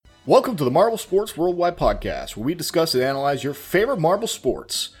Welcome to the Marble Sports Worldwide Podcast, where we discuss and analyze your favorite marble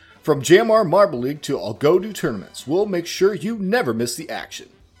sports. From JMR Marble League to Algodo tournaments, we'll make sure you never miss the action.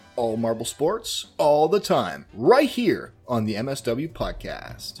 All marble sports, all the time, right here on the MSW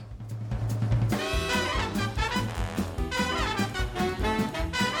Podcast.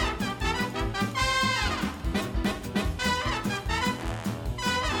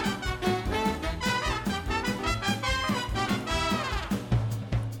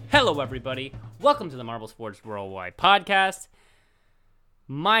 Hello, everybody. Welcome to the Marble Sports Worldwide Podcast.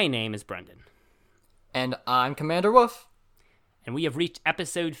 My name is Brendan. And I'm Commander Wolf. And we have reached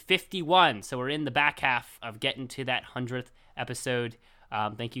episode 51, so we're in the back half of getting to that 100th episode.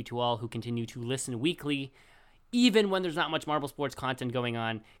 Thank you to all who continue to listen weekly, even when there's not much Marble Sports content going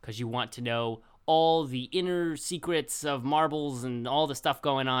on, because you want to know all the inner secrets of marbles and all the stuff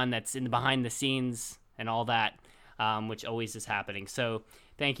going on that's in the behind the scenes and all that, which always is happening. So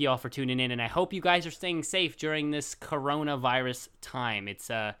thank you all for tuning in, and I hope you guys are staying safe during this coronavirus time. It's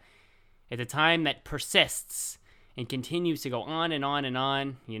a time that persists and continues to go on and on and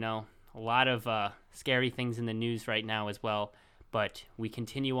on. You know, a lot of scary things in the news right now as well, but we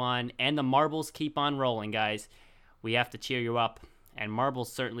continue on, and the marbles keep on rolling, guys. We have to cheer you up, and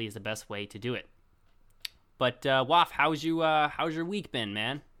marbles certainly is the best way to do it. But Waf, how's your week been,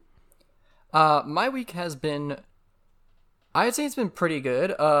 man? My week has been, I'd say it's been pretty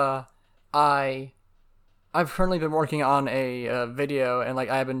good. I've currently been working on a video, and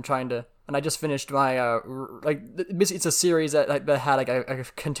I've been trying to, and I just finished my basically it's a series that had a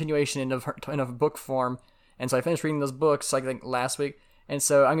continuation in a book form, and so I finished reading those books I think last week, and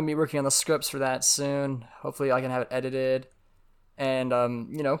so I'm gonna be working on the scripts for that soon. Hopefully, I can have it edited, and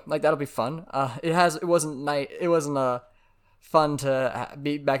that'll be fun. It wasn't fun to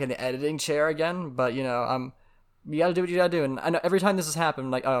be back in the editing chair again, but you gotta do what you gotta do. And I know every time this has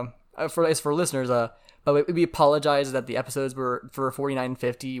happened, for listeners, but we apologize that the episodes for 49 and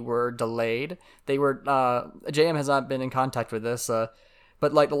 50 were delayed. They were, JM has not been in contact with this,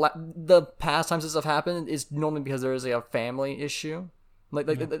 but the past times this have happened is normally because there is a family issue.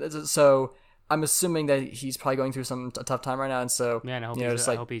 So I'm assuming that he's probably going through a tough time right now, and so, man, I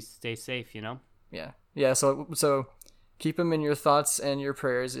hope he stays safe, Yeah, so keep him in your thoughts and your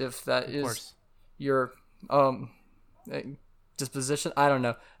prayers if that is your disposition. I don't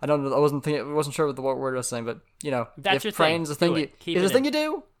know. I wasn't sure what the word I was saying, but that's if praying is a thing you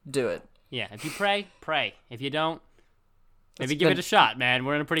do it. Yeah, if you pray. If you don't, maybe give it a shot, man.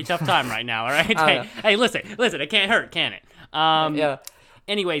 We're in a pretty tough time right now. All right. Hey, listen. It can't hurt, can it? Yeah.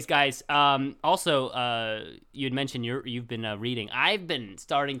 Anyways, guys. Also, you had mentioned you've been reading. I've been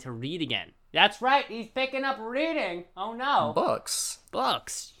starting to read again. That's right. He's picking up reading. Oh no. Books.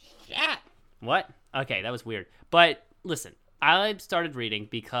 Shit. What? Okay, that was weird. But listen, I started reading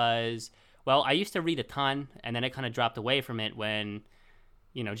because, well, I used to read a ton, and then I kind of dropped away from it when,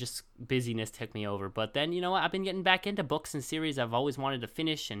 just busyness took me over. But then, I've been getting back into books and series I've always wanted to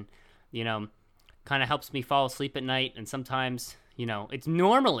finish, and, kind of helps me fall asleep at night. And sometimes, it's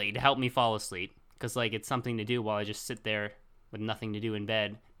normally to help me fall asleep because, it's something to do while I just sit there with nothing to do in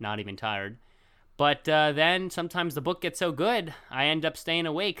bed, not even tired. But then sometimes the book gets so good, I end up staying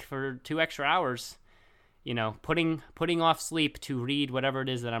awake for 2 extra hours, putting off sleep to read whatever it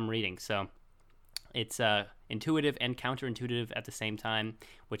is that I'm reading. So it's intuitive and counterintuitive at the same time,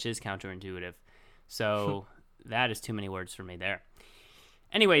 which is counterintuitive. So that is too many words for me there.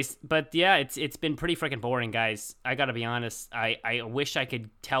 Anyways, but yeah, it's been pretty freaking boring, guys. I gotta be honest. I wish I could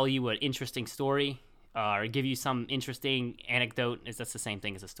tell you an interesting story or give you some interesting anecdote. That's the same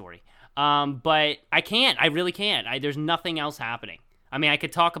thing as a story. But I can't. I really can't. There's nothing else happening. I mean, I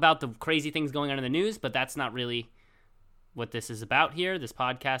could talk about the crazy things going on in the news, but that's not really what this is about here. This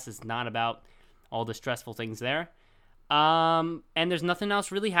podcast is not about all the stressful things there. And there's nothing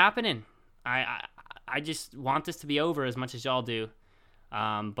else really happening. I just want this to be over as much as y'all do.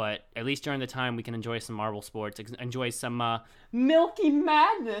 But at least during the time, we can enjoy some marble sports, enjoy some Milky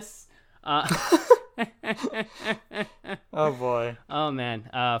Madness. Oh boy. Oh man.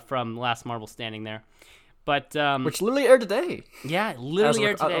 From Last Marble Standing there. But which literally aired today. Yeah, it literally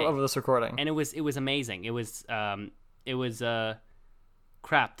aired today over this recording, and it was amazing. It was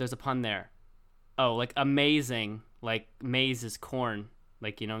crap. There's a pun there. Oh, amazing. Maize is corn.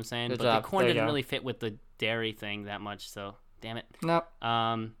 You know what I'm saying? Good but job. The corn there didn't really fit with the dairy thing that much. So damn it. Nope.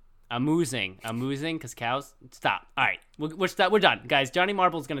 Amusing, because cows. Stop. All right, we're done, guys. Johnny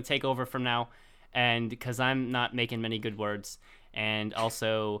Marble's gonna take over from now, and because I'm not making many good words, and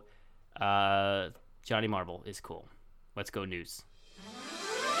also, Johnny Marble is cool. Let's go news.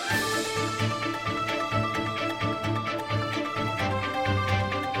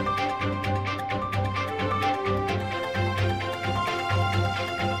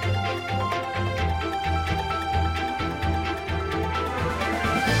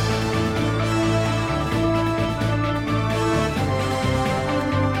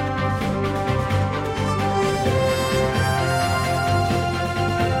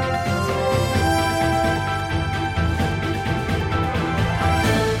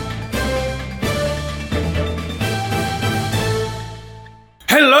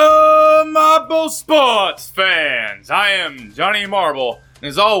 Hello, Marble Sports fans! I am Johnny Marble, and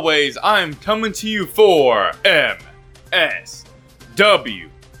as always, I'm coming to you for MSW.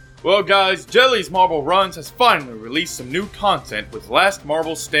 Well, guys, Jelly's Marble Runs has finally released some new content with Last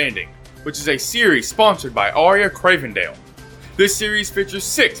Marble Standing, which is a series sponsored by Aria Cravendale. This series features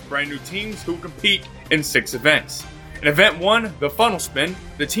 6 brand new teams who will compete in 6 events. In Event 1, the Funnel Spin,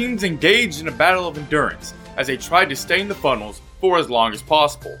 the teams engaged in a battle of endurance as they tried to stay in the funnels for as long as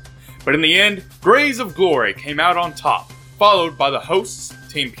possible. But in the end, Grays of Glory came out on top, followed by the hosts,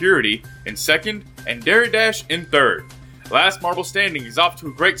 Team Purity, in second, and Dairy Dash in third. Last Marble Standing is off to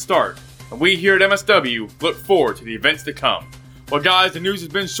a great start, and we here at MSW look forward to the events to come. Well, guys, the news has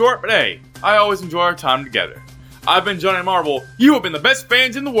been short, but hey, I always enjoy our time together. I've been Johnny Marble. You have been the best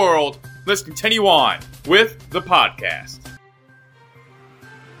fans in the world. Let's continue on with the podcast.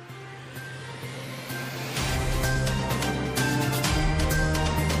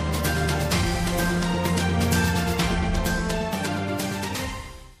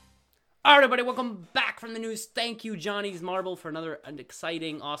 All right, everybody, welcome back from the news. Thank you, Johnny's Marble, for another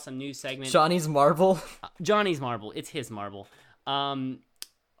exciting, awesome news segment. Johnny's Marble. Johnny's Marble. It's his marble.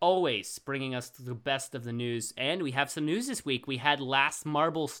 Always bringing us the best of the news. And we have some news this week. We had Last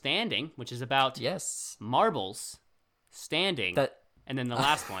Marble Standing, which is about marbles standing. And then the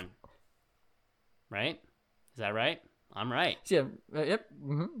last one. Right? Is that right? I'm right. Yeah, yep.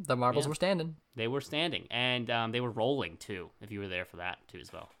 The marbles were standing. They were standing. And they were rolling, too, if you were there for that, too,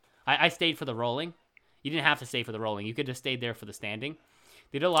 as well. I stayed for the rolling. You didn't have to stay for the rolling. You could have stayed there for the standing.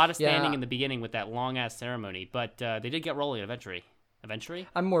 They did a lot of standing in the beginning with that long-ass ceremony, but they did get rolling eventually.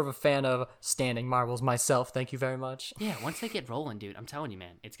 I'm more of a fan of standing marbles myself. Thank you very much. Yeah, once they get rolling, dude, I'm telling you,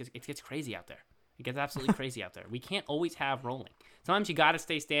 man, it gets crazy out there. It gets absolutely crazy out there. We can't always have rolling. Sometimes you got to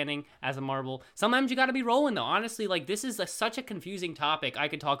stay standing as a marble. Sometimes you got to be rolling, though. Honestly, like, this is such a confusing topic. I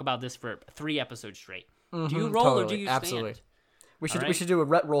could talk about this for 3 episodes straight. Do you roll or do you stand? Absolutely. We should do a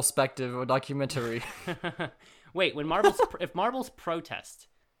retrospective or documentary. Wait, if marbles protest,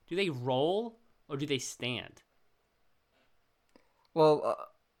 do they roll or do they stand? Well,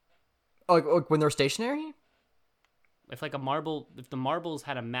 like when they're stationary? If the marbles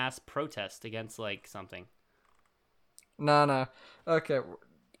had a mass protest against like something. No. Okay.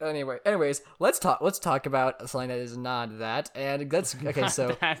 Anyways, let's talk about something that is not that, and let's okay.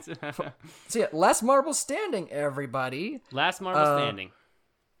 So, so yeah, Last Marble Standing, everybody. Last Marble Standing.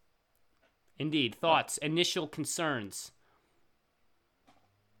 Indeed, thoughts, initial concerns.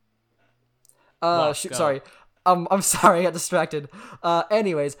 Sorry. I'm sorry, I got distracted.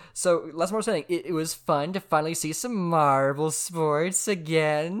 Anyways, so Last Marble Standing, it was fun to finally see some marble sports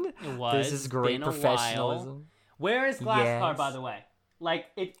again. It was. This is great professionalism. While. Where is Glasscar, by the way? Like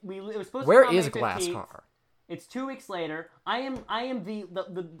it was supposed Where to come is May 15th. Glasscar? It's 2 weeks later. I am the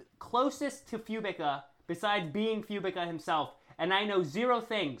closest to Fubica besides being Fubica himself, and I know zero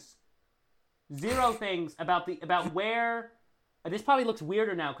things about where. This probably looks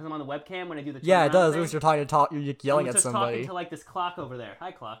weirder now because I'm on the webcam when I do the. Yeah, it does. Thing. You're you're yelling at somebody. Talking to like this clock over there.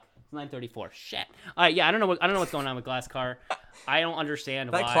 Hi, clock. It's 9:34. Shit. All right, yeah, I don't know what's going on with Glasscar. I don't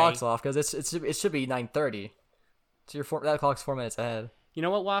understand why. That clock's off because it should be 9:30. So that clock's 4 minutes ahead. You know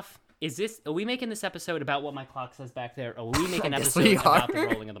what, Waff? Are we making this episode about what my clock says back there, or are we making an episode about the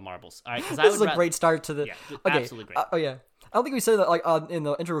rolling of the marbles? All right, because this is a great start to the. Yeah, okay. Absolutely great. Oh yeah, I don't think we said that like in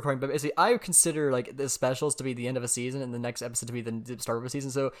the intro recording, but basically, I consider like the specials to be the end of a season, and the next episode to be the start of a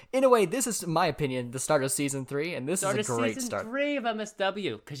season. So in a way, this is, in my opinion, the start of season 3, and this is a great start. Season 3 of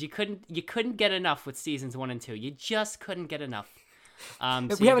MSW, because you couldn't get enough with seasons 1 and 2. You just couldn't get enough.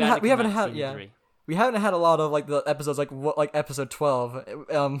 So we haven't had We haven't had a lot of like the episodes like episode 12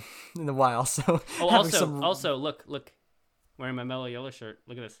 in a while. So also look, wearing my Mellow Yellow shirt.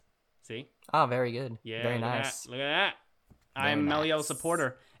 Look at this. See? Ah, very good. Yeah, very nice. Look at that. I'm Mellow Yellow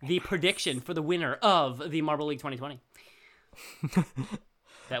supporter. The prediction for the winner of the Marble League 2020.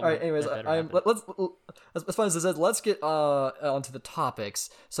 All right. Anyways, let's as fun as this is, let's get onto the topics.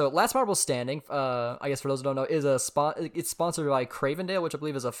 So, Last Marble Standing, I guess for those who don't know, is it's sponsored by Cravendale, which I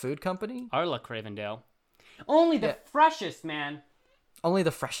believe is a food company. Arla Cravendale, only the freshest, man. Only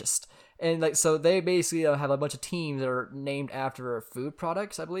the freshest, and like so, they basically have a bunch of teams that are named after food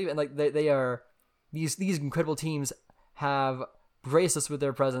products, I believe, and like they are these incredible teams have graced us with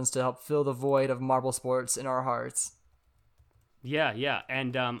their presence to help fill the void of marble sports in our hearts. Yeah,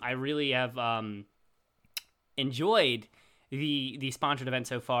 and I really have enjoyed the sponsored event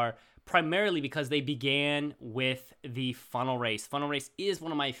so far, primarily because they began with the funnel race. Funnel race is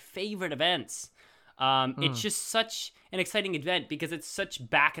one of my favorite events. It's just such an exciting event because it's such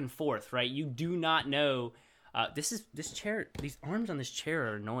back and forth, right? You do not know This chair. These arms on this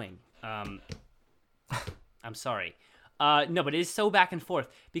chair are annoying. I'm sorry. No, but it is so back and forth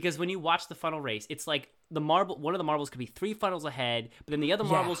because when you watch the funnel race, it's like one of the marbles could be 3 funnels ahead, but then the other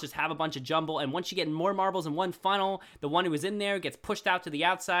marbles just have a bunch of jumble. And once you get more marbles in one funnel, the one who was in there gets pushed out to the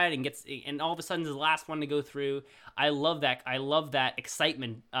outside and all of a sudden is the last one to go through. I love that. I love that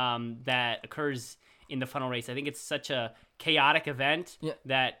excitement that occurs in the funnel race. I think it's such a chaotic event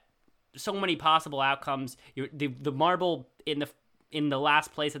that so many possible outcomes. The marble in the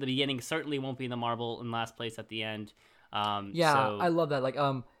last place at the beginning certainly won't be the marble in last place at the end. I love that. Like,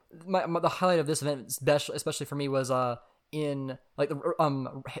 the highlight of this event, especially for me, was in like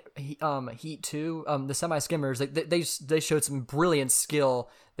the Heat 2, the semi skimmers. Like they showed some brilliant skill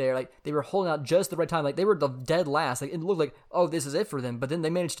there. Like they were holding out just the right time. Like they were the dead last. Like it looked like, oh, this is it for them. But then they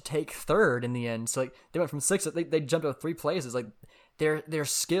managed to take third in the end. So like they went from 6. They jumped up 3 places. Like their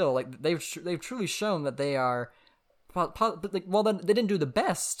skill. Like they've truly shown that they are. Like, well, then they didn't do the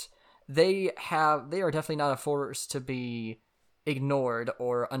best. They are definitely not a force to be ignored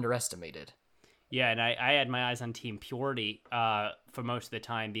or underestimated. Yeah, and I had my eyes on Team Purity for most of the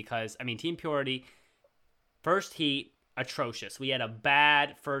time because, I mean, Team Purity, first heat, atrocious. We had a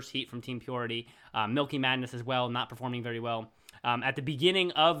bad first heat from Team Purity. Milky Madness as well, not performing very well. At the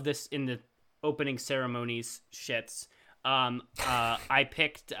beginning of this, in the opening ceremonies shits, I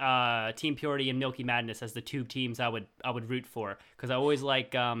picked Team Purity and Milky Madness as the 2 teams I would root for because I always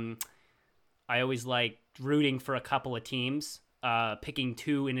like rooting for a couple of teams, picking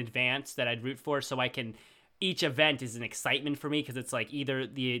 2 in advance that I'd root for, so I can. Each event is an excitement for me because it's like either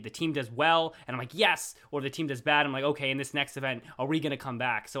the team does well and I'm like yes, or the team does bad. I'm like, okay, in this next event, are we gonna come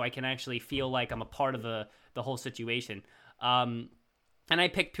back? So I can actually feel like I'm a part of the whole situation. And I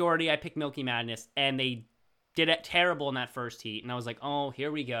picked Purity, I picked Milky Madness, and they did it terrible in that first heat, and I was like, oh,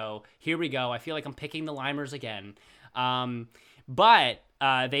 here we go. I feel like I'm picking the Limers again. But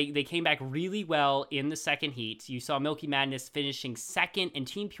they came back really well in the second heat. You saw Milky Madness finishing second, and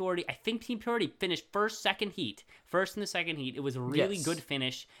Team Purity, I think Team Purity finished first in the second heat. It was a really good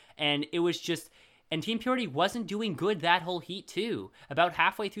finish, and it was just... And Team Purity wasn't doing good that whole heat, too. About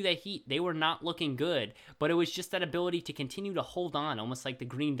halfway through that heat, they were not looking good, but it was just that ability to continue to hold on, almost like the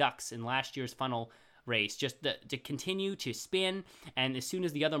Green Ducks in last year's funnel race, just to continue to spin, and as soon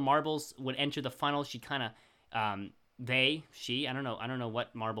as the other marbles would enter the funnel, she'd kind of I don't know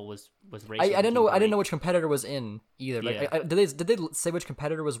what marble was racing. I didn't know which competitor was in either. Like, did they say which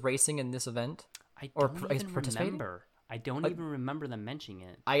competitor was racing in this event? I don't even remember. I don't even remember them mentioning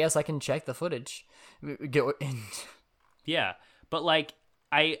it. I guess I can check the footage. Yeah, but like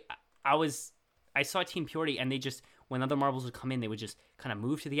I saw Team Purity, and they just, when other marbles would come in, they would just kind of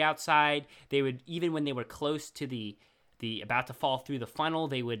move to the outside. They would, even when they were close to the about to fall through the funnel,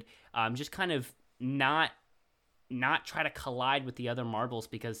 they would just kind of not try to collide with the other marbles,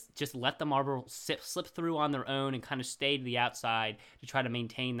 because just let the marble slip through on their own and kind of stay to the outside to try to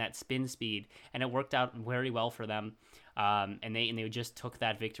maintain that spin speed. And it worked out very well for them. And they just took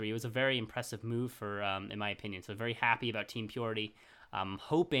that victory. It was a very impressive move for, in my opinion. So very happy about Team Purity.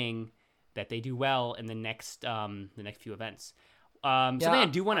 Hoping that they do well in the next few events. Something I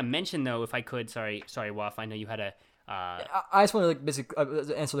do want to mention, though, if I could. Sorry, Waf. I know you had a. I just want to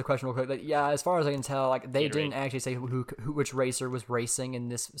basically answer the question real quick. Like, yeah, as far as I can tell, like they didn't actually say which racer was racing in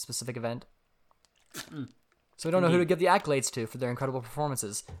this specific event. So we don't know who to give the accolades to for their incredible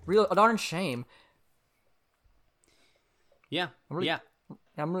performances. A darn shame. Yeah.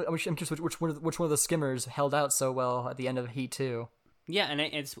 I'm curious which one of the skimmers held out so well at the end of Heat 2. Yeah, and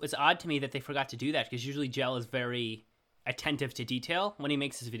it's odd to me that they forgot to do that, because usually Gel is very attentive to detail when he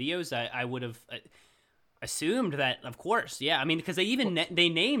makes his videos. I would have assumed that, of course. Yeah, I mean, because they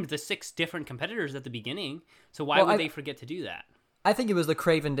named the 6 different competitors at the beginning, so why would they forget to do that? I think it was the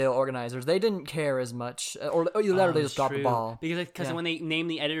Cravendale organizers. They didn't care as much, or either that or they just dropped the ball. Because when they named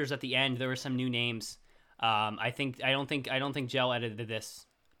the editors at the end, there were some new names. I don't think Gel edited this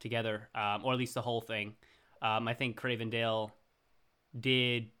together, or at least the whole thing. I think Cravendale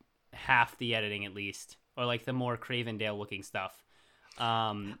did half the editing at least, or like the more Cravendale looking stuff.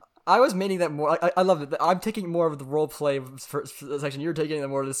 I was meaning that more. I love it. I'm taking more of the role play for section. You're taking it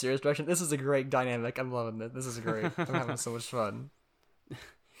more of the serious direction. This is a great dynamic. I'm loving it. This is great. I'm having so much fun.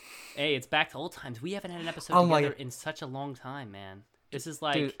 Hey, it's back to old times. We haven't had an episode together in such a long time, man. This is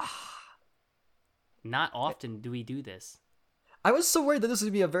like... Dude. Not often do we do this. I was so worried that this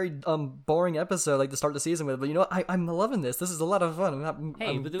would be a very boring episode, like to start the season with. But you know what? I'm loving this. This is a lot of fun.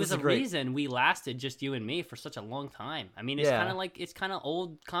 But there was a reason we lasted, just you and me, for such a long time. I mean, it's kind of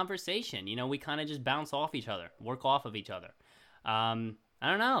old conversation. You know, we kind of just bounce off each other, work off of each other. I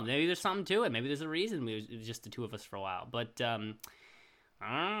don't know. Maybe there's something to it. Maybe there's a reason it was just the two of us for a while. But but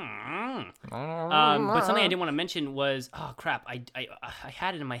something I didn't want to mention was, oh crap, I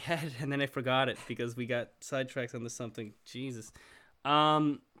had it in my head and then I forgot it because we got sidetracked onto something. Jesus.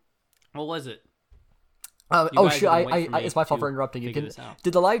 What was it? Oh shit! It's my fault for interrupting you. Can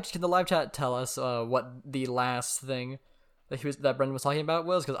the live chat tell us what the last thing that Brendan was talking about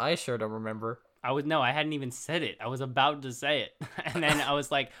was? Because I sure don't remember. I hadn't even said it. I was about to say it, and then I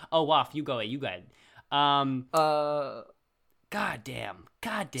was like, "Oh, Waff, you go ahead." God damn.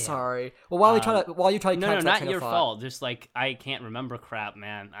 Sorry. Well, while you try to no, not your fault. Just like I can't remember crap,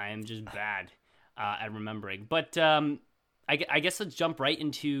 man. I am just bad at remembering. But I guess let's jump right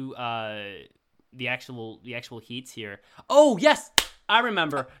into the actual heats here. Oh yes, I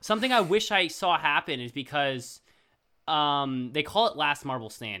remember. Something I wish I saw happen is because they call it last marble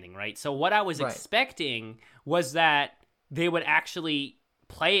standing, right? So what I was expecting was that they would actually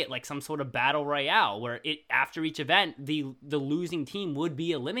play it like some sort of battle royale where after each event the losing team would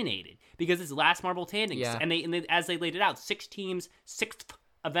be eliminated because it's last marble standing. Yeah. And they as they laid it out, 6 teams, 6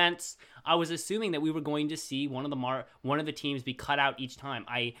 events. I was assuming that we were going to see one of the teams be cut out each time.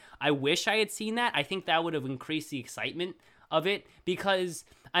 I wish I had seen that. I think that would have increased the excitement of it because,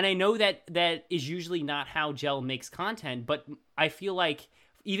 and I know that is usually not how Gel makes content, but I feel like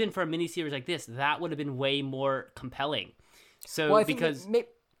even for a miniseries like this, that would have been way more compelling. So I think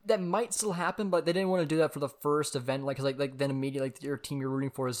that might still happen, but they didn't want to do that for the first event, like then immediately like your team you're rooting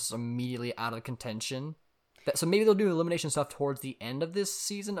for is immediately out of contention. So maybe they'll do elimination stuff towards the end of this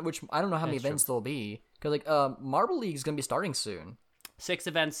season, which I don't know how many events there'll be because Marble League is gonna be starting soon. 6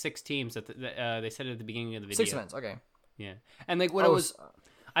 events, 6 teams. They said it at the beginning of the video. 6 events, okay. Yeah, and like what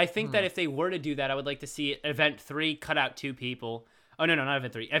I think that if they were to do that, I would like to see event 3 cut out 2 people. Oh no, not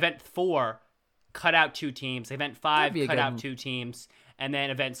event 3. Event 4. Cut out 2 teams. Event 5 cut out 2 teams, and then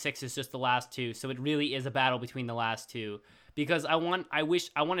event 6 is just the last 2. So it really is a battle between the last 2. Because I want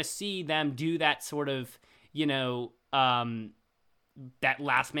to see them do that sort of, that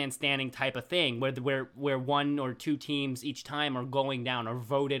last man standing type of thing, where 1 or 2 teams each time are going down or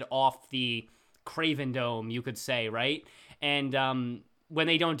voted off the Craven Dome, you could say, right? And when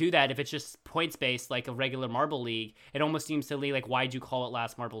they don't do that, if it's just points based like a regular Marble League, it almost seems silly. Like, why'd you call it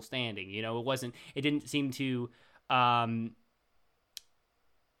last marble standing? It didn't seem to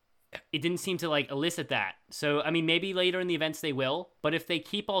like elicit that. So I mean, maybe later in the events they will, but if they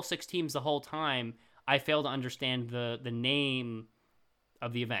keep all 6 teams the whole time, I fail to understand the name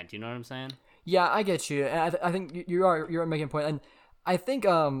of the event. You know what I'm saying? Yeah, I get you, and I think you're making a point, and I think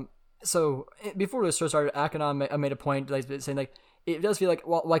so before the show started, Akanon made a point like saying like. It does feel like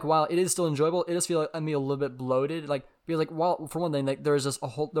while it is still enjoyable, it does feel like a little bit bloated. Like feels like for one thing, like there's just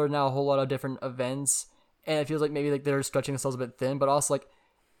there are now a whole lot of different events, and it feels like maybe like they're stretching themselves a bit thin. But also like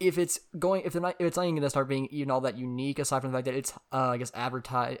if it's not even going to start being even all that unique, aside from the fact that it's I guess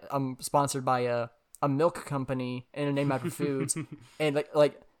sponsored by a milk company and a name after foods, and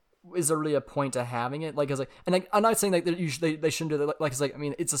like. Is there really a point to having it? Like, it's like, and like, I'm not saying like that they shouldn't do that. Like, it's like, I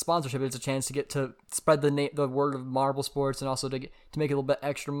mean, it's a sponsorship. It's a chance to get to spread the word of Marble Sports, and also to make a little bit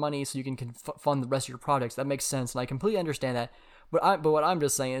extra money so you can fund the rest of your projects. That makes sense, and I completely understand that. But what I'm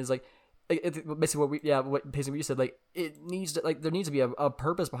just saying is like basically what you said. Like, it needs to there needs to be a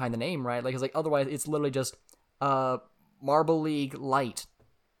purpose behind the name, right? Like, it's like otherwise it's literally just Marble League Light.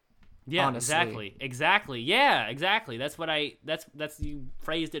 Yeah, honestly. exactly. Yeah, exactly. That's you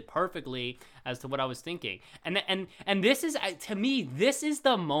phrased it perfectly as to what I was thinking. And this is, to me, this is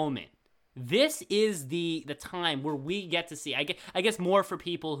the moment. This is the time where we get to see, I guess more for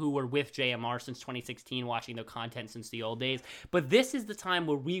people who were with JMR since 2016, watching their content since the old days, but this is the time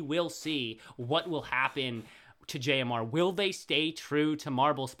where we will see what will happen to JMR. Will they stay true to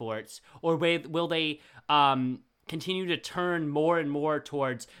Marble Sports, or will they continue to turn more and more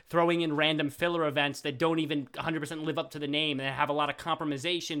towards throwing in random filler events that don't even 100% live up to the name and have a lot of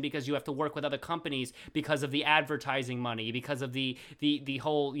compromisation because you have to work with other companies because of the advertising money, because of the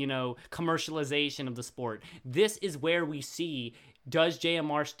whole, commercialization of the sport. This is where we see, does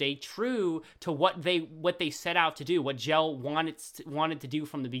JMR stay true to what they set out to do, what Gel wanted to do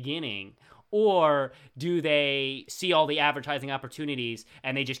from the beginning? Or do they see all the advertising opportunities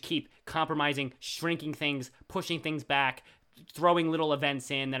and they just keep compromising, shrinking things, pushing things back, throwing little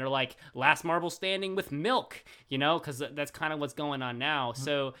events in that are like last marble standing with milk, because that's kind of what's going on now. Mm-hmm.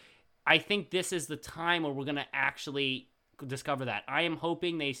 So I think this is the time where we're going to actually discover that. I am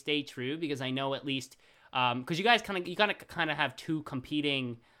hoping they stay true because I know at least because you guys kind of have 2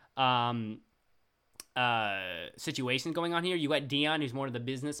 competing situation going on here. You got Dion, who's more of the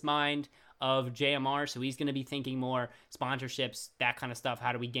business mind, of JMR, so he's going to be thinking more sponsorships, that kind of stuff.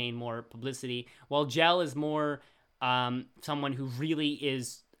 How do we gain more publicity? While Gel is more someone who really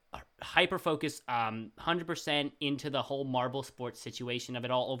is hyper focused, 100% into the whole marble sports situation of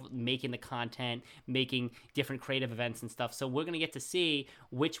it all, making the content, making different creative events and stuff. So we're going to get to see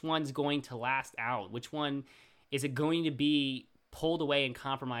which one's going to last out. Which one is it going to be pulled away and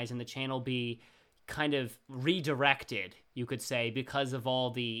compromised, and the channel be kind of redirected, you could say, because of all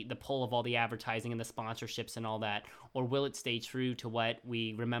the pull of all the advertising and the sponsorships and all that? Or will it stay true to what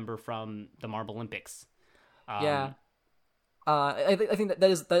we remember from the Marble Olympics? Yeah. I think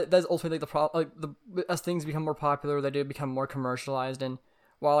that is ultimately the problem. Like, as things become more popular, they do become more commercialized. And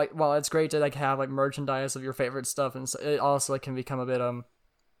while it's great to like have like merchandise of your favorite stuff, and it also like, can become a bit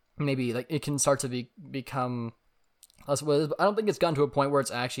maybe like it can start to become. I don't think it's gotten to a point where it's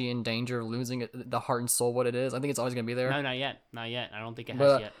actually in danger of losing the heart and soul what it is. I think it's always going to be there. No, not yet. I don't think it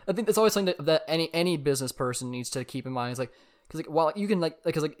has yet. I think it's always something that any business person needs to keep in mind. It's like, because like, while you can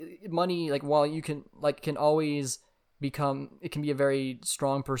because money, like while you can always become, it can be a very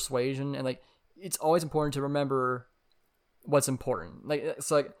strong persuasion, and like it's always important to remember what's important. Like it's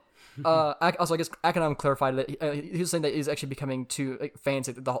like also I guess Econom clarified that he was saying that he's actually becoming too like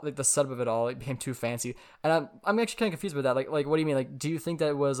fancy. The setup of it all, it became too fancy, and I'm actually kind of confused with that. Like what do you mean? Like, do you think that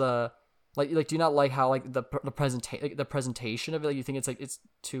it was like do you not like how like the presentation of it? Like, you think it's like it's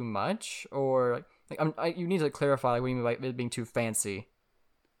too much, or you need to clarify like what do you mean by it being too fancy?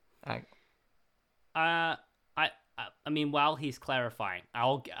 I mean, while he's clarifying,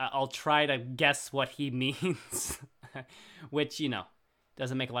 I'll try to guess what he means, which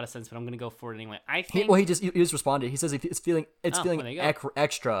doesn't make a lot of sense, but I'm gonna go for it anyway. I think. He just responded. He says it's feeling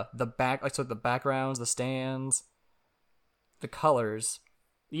extra. The backgrounds, the stands, the colors.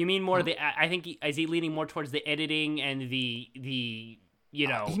 You mean more I think is he leaning more towards the editing and the He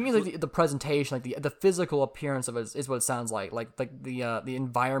means like the presentation, like the physical appearance of it is what it sounds like the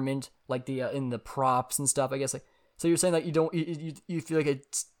environment, like in the props and stuff. I guess like. So you're saying that you feel like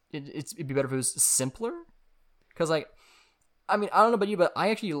it'd be better if it was simpler? Because like, I mean, I don't know about you, but I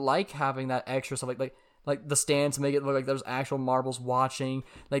actually like having that extra stuff, like the stands to make it look like there's actual marbles watching,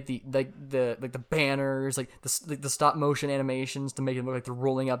 like the banners, like the stop motion animations to make it look like they're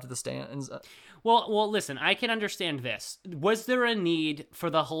rolling up to the stands. Well, listen, I can understand this. Was there a need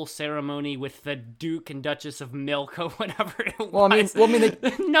for the whole ceremony with the Duke and Duchess of Milk or whatever it was? Well, I mean,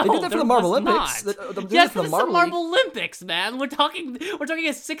 no, they did that for the Marble Olympics. Yes, for the Marble Olympics, man. We're talking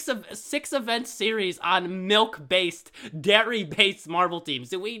a six event series on milk-based, dairy-based marble teams.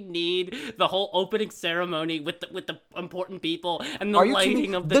 Do we need the whole opening ceremony with the important people and the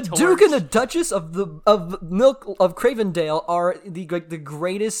lighting of the torch? The Duke and the Duchess of Milk of Cravendale are the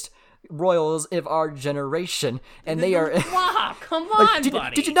greatest royals of our generation, and they are. Wow, come on,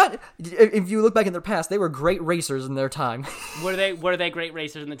 buddy! Did you not? If you look back in their past, they were great racers in their time. Were they great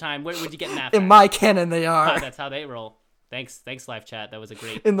racers in the time? Where would you get in that? In my canon, they are. That's how they roll. Thanks, live chat. That was a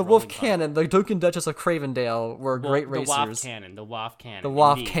great. In the Wolf canon, the Duke and Duchess of Cravendale were great racers. The WAF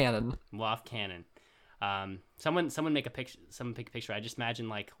canon. WAF canon. Someone make a picture. Someone pick a picture. I just imagine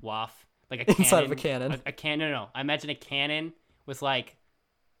like WAF, like a cannon, inside of a cannon. A cannon. No, I imagine a cannon with like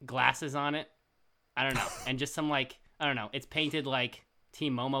glasses on it. I don't know, and just some like I don't know. It's painted like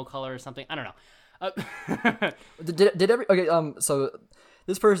Team Momo color or something. I don't know. So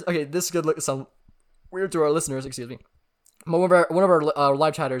this person. Okay, this could look some weird to our listeners. Excuse me. One of our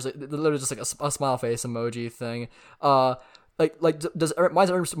live chatters, literally just like a smile face emoji thing. Does why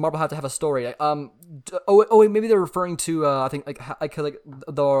does Marble have to have a story? Maybe they're referring to I think like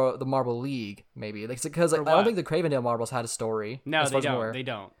the Marble League maybe because I don't think the Cravendale Marbles had a story. No, they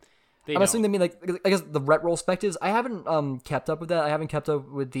don't. I'm assuming they mean like I guess the retrospectives. I haven't kept up with that. I haven't kept up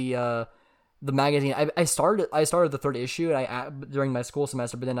with the magazine. I started the third issue during my school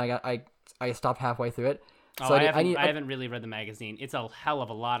semester, but then I stopped halfway through it. So I haven't really read the magazine. It's a hell of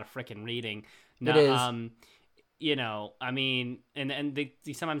a lot of freaking reading. No, it is. I mean, and they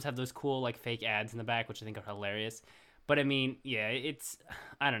sometimes have those cool like fake ads in the back, which I think are hilarious. But I mean, yeah,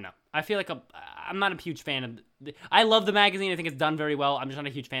 I don't know. I feel like I'm not a huge fan of. I love the magazine. I think it's done very well. I'm just not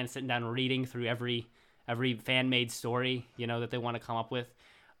a huge fan of sitting down and reading through every fan made story that they want to come up with.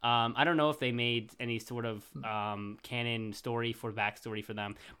 I don't know if they made any sort of canon story for backstory for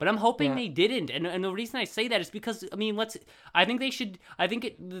them, but I'm hoping they didn't. And the reason I say that is because I mean, I think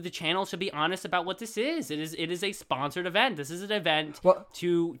the channel should be honest about what this is. It is a sponsored event. This is an event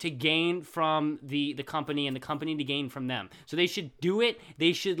to gain from the company and the company to gain from them. So they should do it.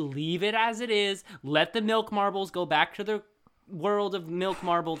 They should leave it as it is. Let the milk marbles go back to their world of milk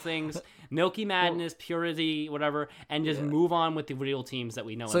marble things. Milky Madness, Purity, whatever, and just move on with the real teams that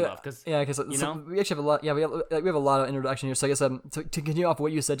we know and love. Because we actually have a lot. Yeah, we have a lot of introduction here. So I guess to continue off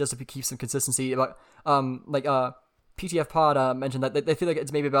what you said, just to keep some consistency about PTF Pod mentioned that they feel like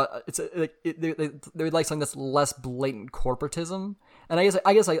it's maybe about they would like something that's less blatant corporatism, and I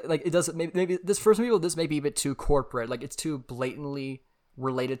guess like it does maybe this for some people this may be a bit too corporate, like it's too blatantly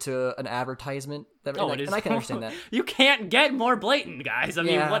related to an advertisement. And I can understand that. You can't get more blatant, guys. I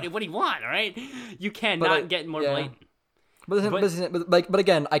mean, what do you want? All right, you cannot get more blatant. But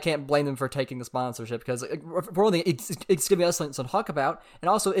again, I can't blame them for taking the sponsorship because for one thing, it's giving us something to talk about, and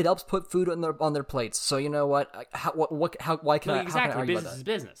also it helps put food on their plates. So you know what? Why can I? Exactly, how can I argue business is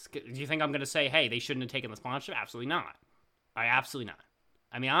business. Do you think I'm going to say, hey, they shouldn't have taken the sponsorship? Absolutely not. Absolutely not.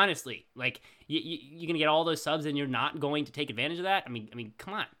 I mean, honestly, like you're going to get all those subs, and you're not going to take advantage of that. I mean,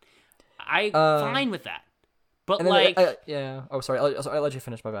 come on. I'm fine with that, but like, Oh, sorry. I'll let you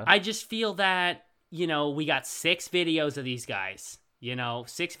finish. My bad. I just feel that. We got 6 videos of these guys,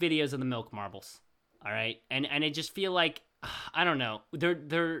 6 videos of the Milk Marbles. All right. And I just feel like, I don't know,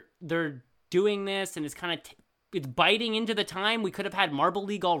 they're doing this and it's kind of, it's biting into the time we could have had Marble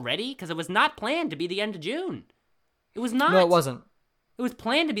League already. Cause it was not planned to be the end of June. It was not. No, it wasn't. It was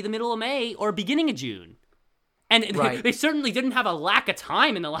planned to be the middle of May or beginning of June. And they certainly didn't have a lack of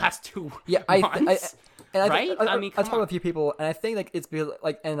time in the last 2 months. I talked to a few people, and I think like it's because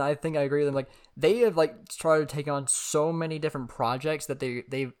and I think I agree with them. Like they have started to take on so many different projects that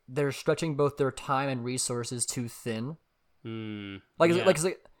they're stretching both their time and resources too thin. And the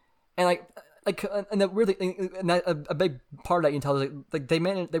weird thing, and that, a big part that you can tell is they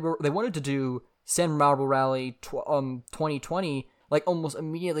wanted to do San Marble Rally 2020. Like almost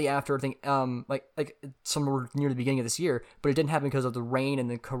immediately after, I think, somewhere near the beginning of this year, but it didn't happen because of the rain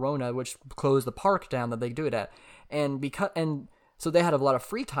and the corona, which closed the park down that they do it at, and so they had a lot of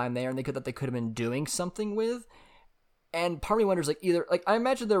free time there, and they could have been doing something with, and part of me wonders I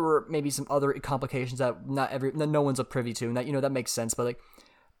imagine there were maybe some other complications that no one's a privy to, and that that makes sense, but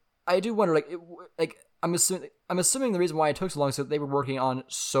I do wonder I'm assuming the reason why it took so long is that they were working on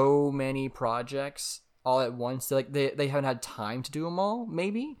so many projects all at once. They haven't had time to do them all.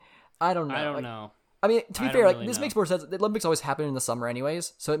 Maybe I don't know. I don't know. I mean, to be fair, this makes more sense. The Olympics always happen in the summer,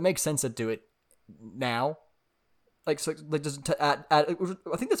 anyways, so it makes sense to do it now. Just to add, I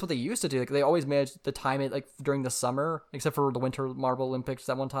think that's what they used to do. They always managed to time it during the summer, except for the Winter Marble Olympics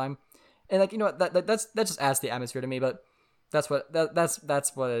that one time. And that just adds to the atmosphere to me. But that's what that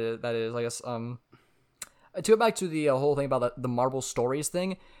is. I guess. To go back to the whole thing about the Marble Stories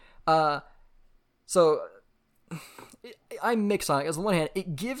thing. So I mix on it. Because on one hand,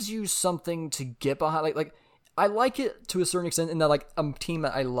 it gives you something to get behind. I like it to a certain extent in that a team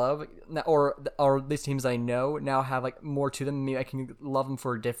that I love or these teams I know now have more to them. Maybe I can love them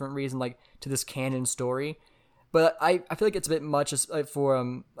for a different reason, to this canon story. But I feel like it's a bit much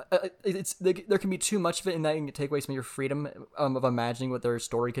for there can be too much of it, and that can take away some of your freedom of imagining what their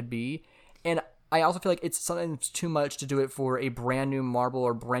story could be. And I also feel like it's sometimes too much to do it for a brand new Marble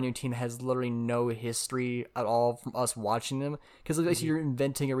or brand new team that has literally no history at all from us watching them. Because you're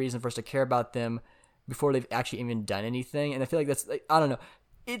inventing a reason for us to care about them before they've actually even done anything. And I feel like that's, I don't know.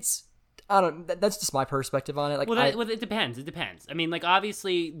 That's just my perspective on it. It depends. It depends. I mean,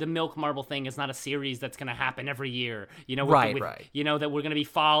 obviously, the Milk Marble thing is not a series that's going to happen every year. Right. That we're going to be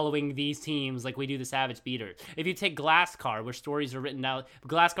following these teams like we do the Savage Beaters. If you take Glasscar, where stories are written out,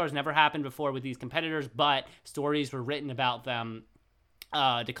 Glasscar's never happened before with these competitors, but stories were written about them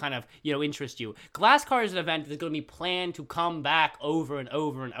to kind of, interest you. Glasscar is an event that's going to be planned to come back over and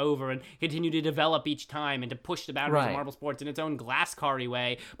over and over and continue to develop each time and to push the boundaries of Marble sports in its own Glasscar-y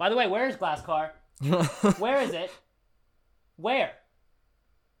way. By the way, where is Glasscar? Where is it? Where?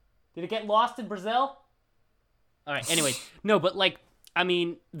 Did it get lost in Brazil? All right, anyways. No, but I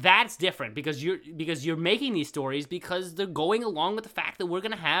mean, that's different because you're making these stories because they're going along with the fact that we're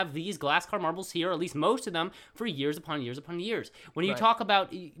going to have these Glasscar marbles here, at least most of them, for years upon years upon years. When you talk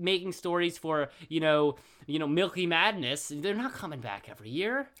about making stories for, Milky Madness, they're not coming back every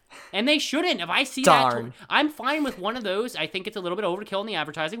year. And they shouldn't. If I see that, I'm fine with one of those. I think it's a little bit overkill in the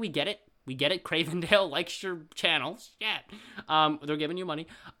advertising. We get it. Cravendale likes your channels. Yeah. They're giving you money.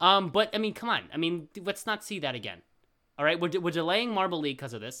 But, I mean, come on. I mean, let's not see that again. All right, we're delaying Marble League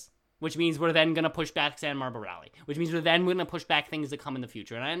because of this, which means we're then going to push back San Marble Rally, which means we're going to push back things that come in the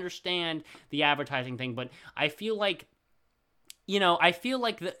future. And I understand the advertising thing, but I feel like, let's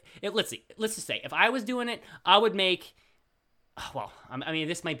just say, if I was doing it, I would make,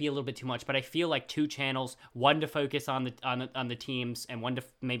 this might be a little bit too much, but I feel like 2 channels, one to focus on the teams and one to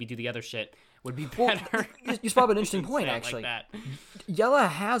maybe do the other shit, would be Well, better. you brought up an interesting Say point, it like actually. that. Yella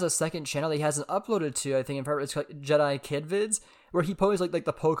has a second channel that he hasn't uploaded to. I think in part it's called Jedi Kid Vids, where he posts like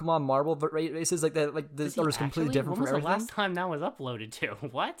the Pokemon marble races, like that, like this Does he was completely actually? different When from was the everything. last time that was uploaded to?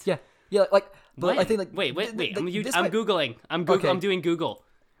 What? Yeah, like, but I When? think like wait. I'm this I'm might- googling. Okay. I'm doing Google.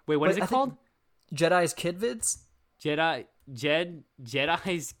 Wait, what but is it I think called? Jedi's Kid Vids. Jedi's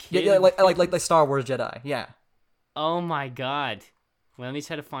Kid. Yeah, like Star Wars Jedi. Yeah. Oh my god. Well, let me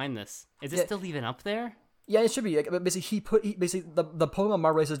try to find this. Is this Yeah. still even up there? Yeah, it should be. Like, but basically, the Pokemon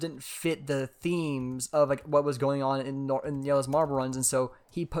Marble races didn't fit the themes of like what was going on in Yella's Marble runs, and so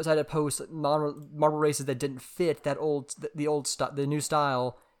he decided to post Marble races that didn't fit that the new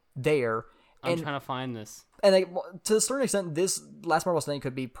style there. I'm And trying to find this. and like to a certain extent, this last Marble Standing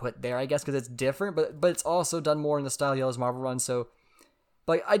could be put there, I guess, because it's different, but it's also done more in the style of Yella's Marble run. So,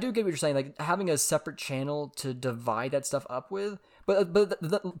 like, I do get what you're saying. Like having a separate channel to divide that stuff up with. But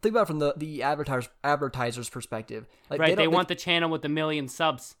think about it from the advertiser's perspective. Like, Right, they don't- want the channel with the million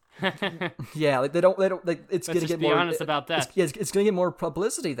subs. Yeah, like they don't like it's Let's gonna just get be more honest about that. It's gonna get more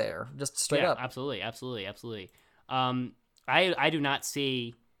publicity there, just straight Yeah, up. absolutely. I do not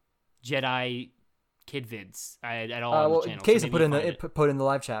see Jedi Kid Vids at all on Well, the channel. Case so put maybe in find the it. put in the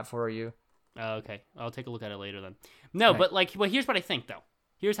live chat for you. Oh, okay, I'll take a look at it later then. No, Right. but like, well, here's what I think though.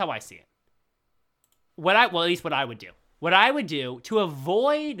 Here's how I see it. At least what I would do. What I would do to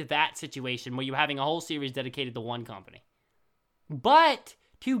avoid that situation where you're having a whole series dedicated to one company, but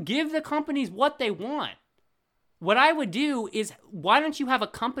to give the companies what they want. What I would do is, why don't you have a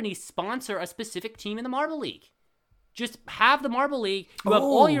company sponsor a specific team in the Marble League? Just have the Marble League. You have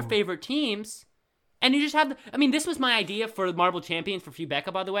all your Oh. favorite teams. And you just have this was my idea for the Marble Champions for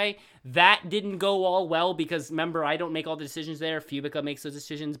Fubeca, by the way. That didn't go all well because, remember, I don't make all the decisions there. Fubeca makes those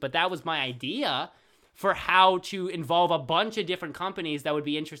decisions. But that was my idea for how to involve a bunch of different companies that would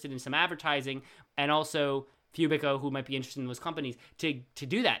be interested in some advertising, and also Fubeca, who might be interested in those companies, to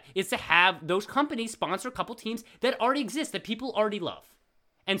do that. Is to have those companies sponsor a couple teams that already exist, that people already love.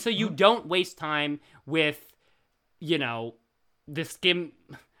 And so you don't waste time with, the skim...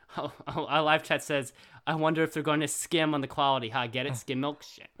 Our live chat says, I wonder if they're going to skim on the quality. Get it? Skim milk?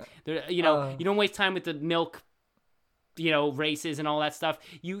 Shit. You don't waste time with the milk, races and all that stuff.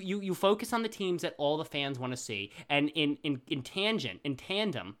 You focus on the teams that all the fans want to see. And in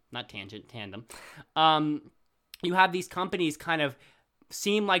tandem, you have these companies kind of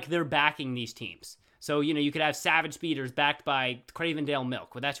seem like they're backing these teams. So, you could have Savage Speeders backed by Cravendale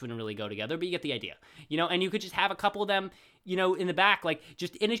Milk. Well, that wouldn't really go together, but you get the idea. And you could just have a couple of them, in the back, and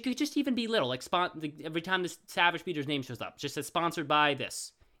it could just even be little, like every time the Savage Speeders name shows up, just says sponsored by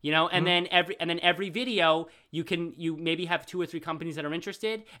this, and then every video you maybe have 2 or 3 companies that are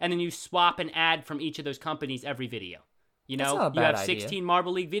interested, and then you swap an ad from each of those companies every video. That's not a You bad have idea. 16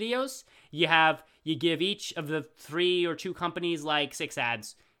 Marble League videos. You give each of the 3 or 2 companies like 6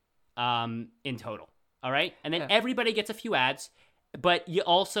 ads in total. All right? And then everybody gets a few ads, but you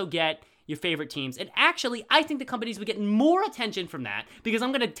also get your favorite teams. And actually, I think the companies would get more attention from that, because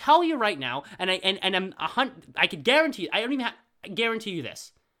I'm going to tell you right now, and I could guarantee, I don't even guarantee you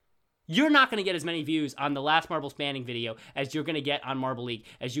this. You're not going to get as many views on the last Marble Standing video as you're going to get on Marble League,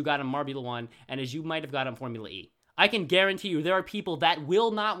 as you got on Marbula 1, and as you might have got on Formula E. I can guarantee you there are people that will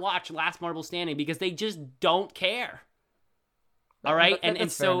not watch Last Marble Standing because they just don't care. All right? And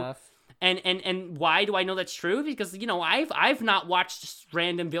That's fair so... enough. And why do I know that's true? Because I've not watched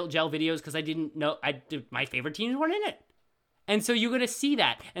random gel videos because I didn't know my favorite teams weren't in it, and so you're gonna see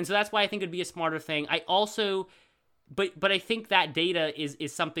that, and so that's why I think it'd be a smarter thing. I also, but I think that data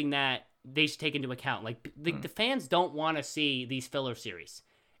is something that they should take into account. Like the fans don't want to see these filler series.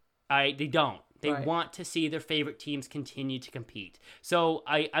 They don't. They Right. want to see their favorite teams continue to compete. So,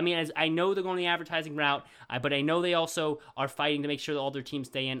 as I know they're going the advertising route, but I know they also are fighting to make sure that all their teams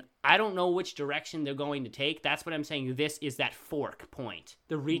stay in. I don't know which direction they're going to take. That's what I'm saying. This is that fork point.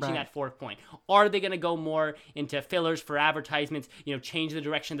 They're reaching Right. that fork point. Are they going to go more into fillers for advertisements, change the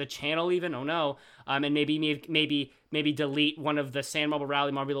direction of the channel even? Oh, no. And maybe delete one of the Sand Marble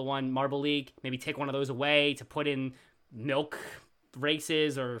Rally, Marbula 1, Marble League, maybe take one of those away to put in milk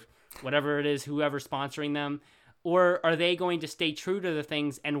races or whatever it is, whoever's sponsoring them? Or are they going to stay true to the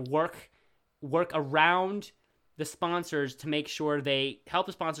things and work around the sponsors to make sure they help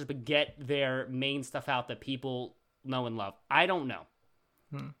the sponsors but get their main stuff out that people know and love? I don't know.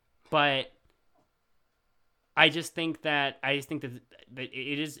 But I just think that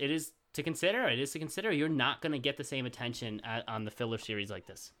it is to consider. It is to consider. You're not going to get the same attention on the filler series like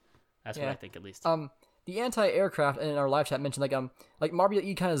this. That's what Yeah. I think, at least. the anti-aircraft in our live chat mentioned like Marbula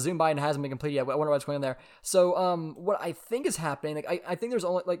E kind of zoomed by and hasn't been completed yet. I wonder what's going on there. So what I think is happening, like I think there's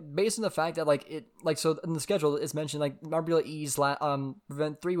only like based on the fact that like it like so in the schedule it's mentioned like Marbula E's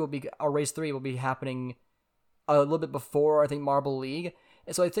event 3 will be or race 3 will be happening a little bit before I think Marble League.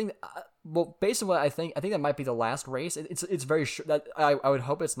 And so I think, well, based on what I think that might be the last race. It's very sure that I would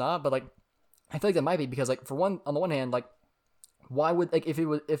hope it's not, but like I feel like that might be because like on the one hand, like why would like if they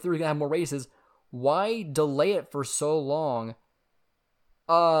were gonna have more races, why delay it for so long?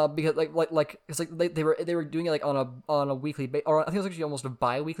 Because it's like they were doing it like on a weekly or I think it was actually almost a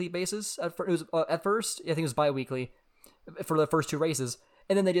bi-weekly basis at first. I think it was bi-weekly for the first 2 races,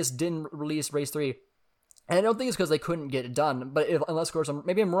 and then they just didn't release race 3. And I don't think it's because they couldn't get it done, but unless, of course,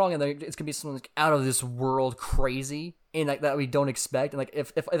 maybe I'm wrong, and it's gonna be something like out of this world crazy, and like that we don't expect. And like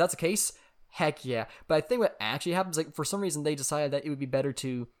if that's the case, heck yeah. But I think what actually happens, like for some reason, they decided that it would be better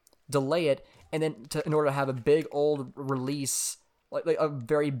to delay it, and then in order to have a big old release, like a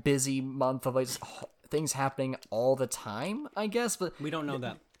very busy month of like things happening all the time, I guess. But We don't know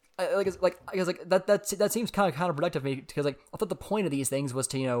that. I guess that seems kind of counterproductive to me because like I thought the point of these things was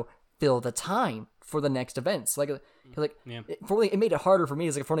to fill the time for the next events. Yeah. It made it harder for me.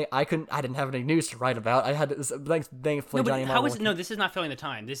 It's like for me, I didn't have any news to write about. I had to, thankfully, No, Johnny but Marble. this is not filling the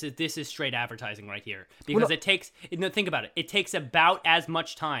time. This is straight advertising right here because it takes. No, think about it. It takes about as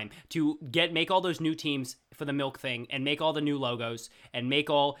much time to make all those new teams for the milk thing and make all the new logos and make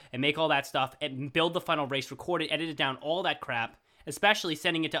all that stuff and build the final race, record it, edit it down, all that crap, especially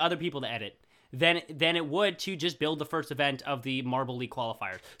sending it to other people to edit. Than it would to just build the first event of the Marble League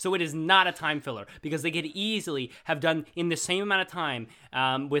qualifiers. So it is not a time filler because they could easily have done in the same amount of time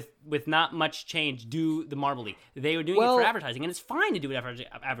with not much change do the Marble League. They were doing it for advertising, and it's fine to do it for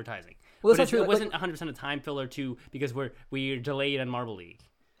advertising. Well, but that's not true. It wasn't 100% a time filler too because we're delayed on Marble League.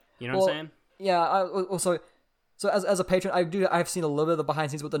 You know what I'm saying? Yeah. So as a patron, I've seen a little bit of the behind the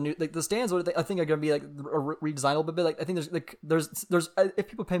scenes with the new the stands. I think are going to be like redesigned a little bit. Like I think there's if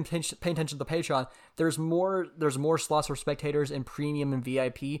people pay attention to the Patreon, there's more slots for spectators and premium and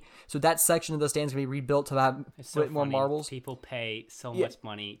VIP. So that section of the stands can be rebuilt to have more marbles. People pay so much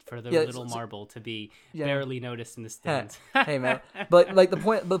money for their little marble to be barely noticed in the stands. Hey man, but like the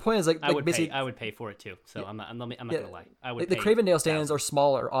point is like I would pay for it too. So I'm not gonna lie. I would. The Cravendale stands are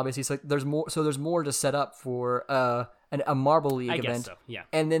smaller, obviously. So there's more to set up for a Marble League event. Guess so, yeah.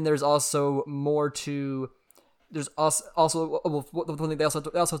 And then there's also more to. There's also one thing they also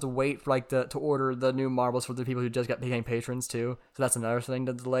have to wait for like to order the new marbles for the people who just became patrons too. So that's another thing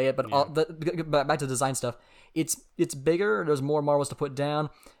to delay it. But back to design stuff, it's bigger. There's more marbles to put down,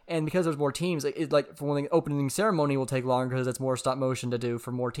 and because there's more teams, it like for one thing, opening ceremony will take longer because it's more stop motion to do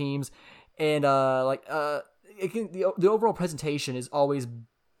for more teams, and the overall presentation is always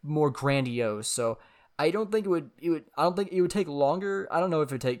more grandiose. So. I don't think it would take longer. I don't know if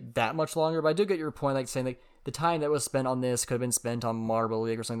it would take that much longer, but I do get your point, like saying like the time that was spent on this could have been spent on Marble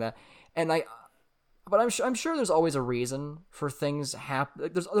League or something like that. But I'm sure there's always a reason for things happen.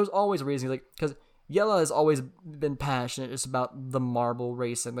 Like, there's always a reason, like because Yella has always been passionate just about the marble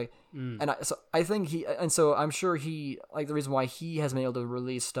racing, like, so I'm sure he like the reason why he hasn't been able to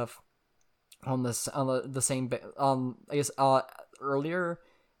release stuff on the same I guess earlier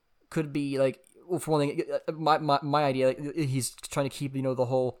could be like. Well, for one thing, my idea, like, he's trying to keep the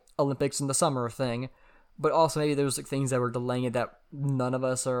whole Olympics in the summer thing, but also maybe there's like things that were delaying it that none of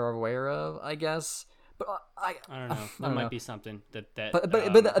us are aware of, I guess. But I don't know. That might be something that. But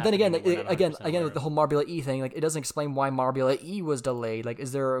then again, with the whole Marbula E thing, like it doesn't explain why Marbula E was delayed. Like,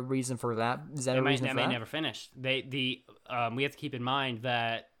 is there a reason for that? Is that a reason for that? That may never finish. We have to keep in mind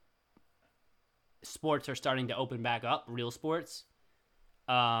that sports are starting to open back up. Real sports.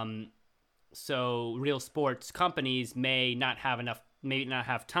 So real sports companies may not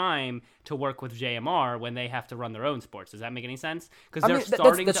have time to work with JMR when they have to run their own sports. Does that make any sense? Because they're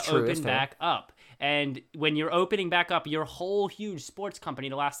starting to open back up. And when you're opening back up your whole huge sports company,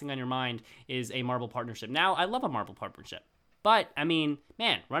 the last thing on your mind is a Marble partnership. Now, I love a Marble partnership. But, I mean,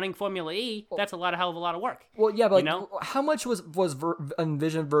 man, running Formula E, that's a hell of a lot of work. Well, yeah, but how much was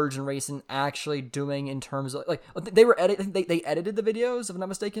Envision Virgin Racing actually doing in terms of, like, they were they edited the videos, if I'm not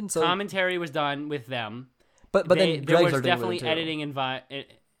mistaken? So commentary was done with them. But then there was definitely editing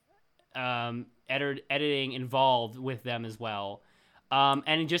editing involved with them as well.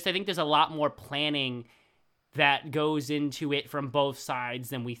 And just, I think there's a lot more planning that goes into it from both sides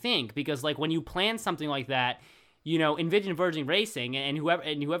than we think. Because, like, when you plan something like that, Envision Virgin Racing and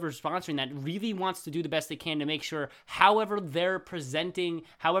whoever's sponsoring that really wants to do the best they can to make sure, however they're presenting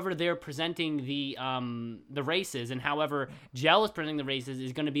the races, and however Gel is presenting the races,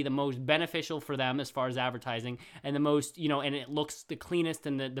 is going to be the most beneficial for them as far as advertising, and the most, and it looks the cleanest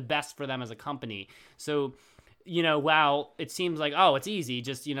and the best for them as a company. So, while it seems like, oh, it's easy,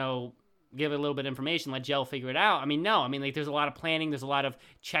 just, give it a little bit of information, let Gel figure it out. I mean, no. I mean, like, there's a lot of planning, there's a lot of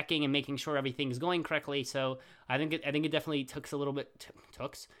checking and making sure everything's going correctly. So I think it definitely takes a little bit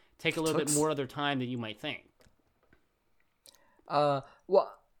bit more of their time than you might think. Well,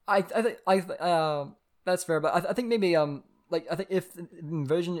 I think that's fair, but I think maybe I think if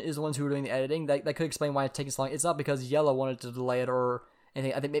Inversion is the ones who are doing the editing, that could explain why it's taking so long. It's not because Yellow wanted to delay it or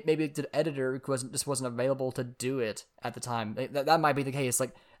anything. I think maybe the editor wasn't available to do it at the time. That might be the case.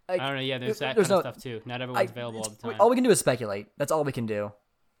 Like, I don't know. Yeah, there's that kind of stuff too. Not everyone's available all the time. All we can do is speculate. That's all we can do.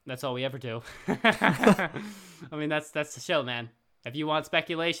 That's all we ever do. I mean, that's the show, man. If you want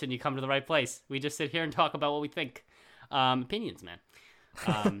speculation, you come to the right place. We just sit here and talk about what we think. Opinions, man.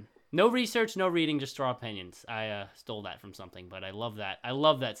 No research, no reading, just raw opinions. I stole that from something, but I love that. I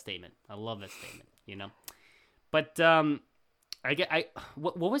love that statement. But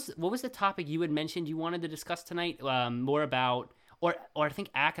what was the topic you had mentioned you wanted to discuss tonight? More about. Or I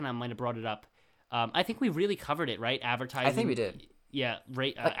think Akanon might have brought it up. I think we really covered it, right? Advertising. I think we did. Yeah,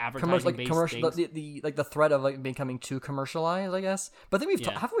 advertising-based things. The threat of becoming too commercialized, I guess. But I think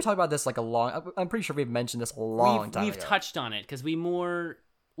haven't we talked about this I'm pretty sure we've mentioned this a long time ago. We've touched on it because we more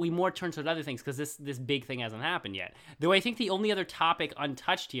turned to other things because this big thing hasn't happened yet. Though I think the only other topic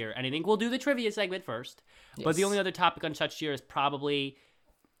untouched here, and I think we'll do the trivia segment first, but the only other topic untouched here is probably,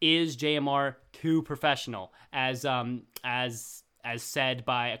 is JMR too professional, as said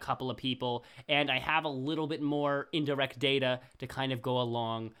by a couple of people, and I have a little bit more indirect data to kind of go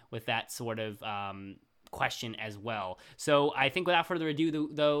along with that sort of question as well. So I think without further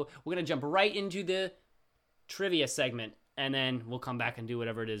ado, though, we're going to jump right into the trivia segment, and then we'll come back and do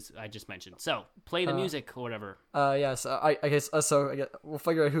whatever it is I just mentioned. So play the music or whatever. Yes, I guess, so I guess we'll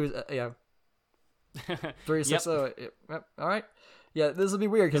figure out who's, 3, 6, yep. All right. Yeah, this will be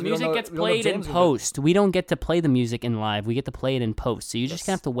weird because music gets played in post. We don't get to play the music in live. We get to play it in post. So you just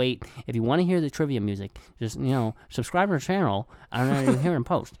have to wait. If you want to hear the trivia music, just subscribe to our channel. I don't know, you hear in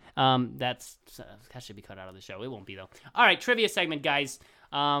post. That should be cut out of the show. It won't be though. All right, trivia segment, guys.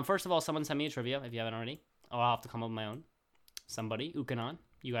 First of all, someone send me a trivia if you haven't already. I'll have to come up with my own. Somebody, Ukanon,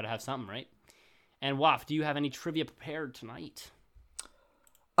 you got to have something, right? And Waf, do you have any trivia prepared tonight?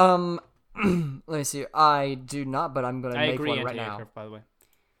 Let me see. I do not, but I'm going to make one right now. By the way.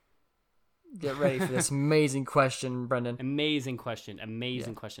 Get ready for this amazing question, Brendan. Amazing question. I'm very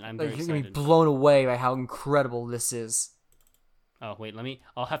excited. You're going to be blown away by how incredible this is. Oh, wait,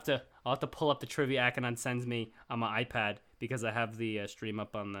 I'll have to pull up the trivia Akanon sends me on my iPad because I have the stream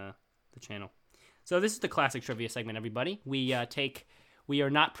up on the channel. So this is the classic trivia segment, everybody. We are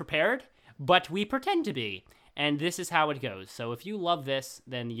not prepared, but we pretend to be. And this is how it goes. So if you love this,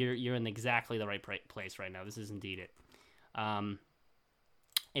 then you're in exactly the right place right now. This is indeed it.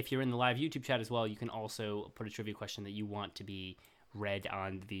 If you're in the live YouTube chat as well, you can also put a trivia question that you want to be read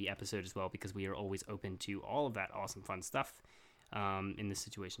on the episode as well, because we are always open to all of that awesome fun stuff in this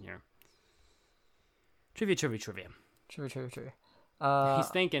situation here. Trivia. He's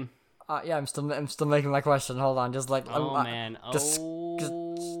thinking. Yeah, I'm still making my question. Hold on, just like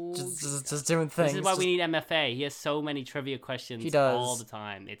just doing things. This is why we need MFA. He has so many trivia questions all the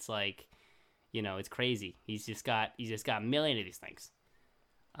time. It's like, it's crazy. He's just got a million of these things.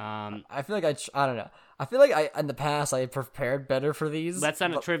 I feel like I don't know. I feel like in the past I prepared better for these. That's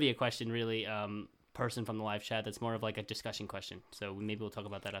not a trivia question, really. Person from the live chat. That's more of like a discussion question. So maybe we'll talk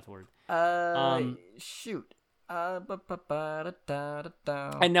about that afterward. Shoot. And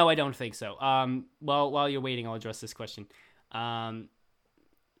no, I don't think so. Well, while you're waiting, I'll address this question.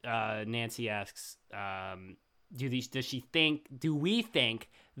 Nancy asks, do we think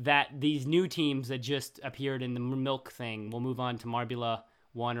that these new teams that just appeared in the Milk thing will move on to Marbula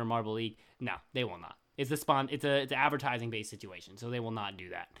 1 or Marble League? No, they will not. It's an advertising based situation, so they will not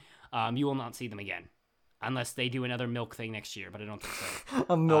do that. You will not see them again. Unless they do another Milk thing next year, but I don't think so.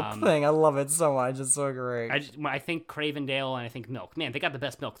 A Milk thing. I love it so much. It's so great. I think Cravendale and I think Milk. Man, they got the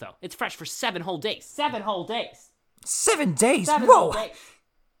best milk, though. It's fresh for 7 whole days. 7 whole days! 7 days? 7 Whoa! whole days.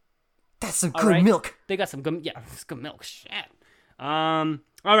 That's some good milk. They got some good, it's good milk. Shit. All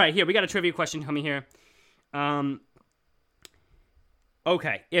right, here, we got a trivia question coming here.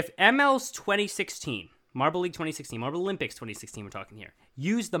 Okay, if ML's 2016, Marble League 2016, Marble Olympics 2016 we're talking here,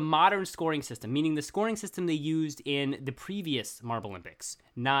 used the modern scoring system, meaning the scoring system they used in the previous Marble Olympics,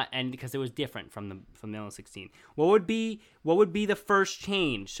 because it was different from the 16. What would be the first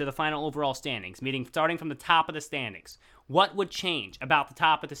change to the final overall standings, meaning starting from the top of the standings? What would change about the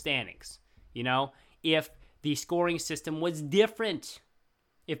top of the standings? If the scoring system was different,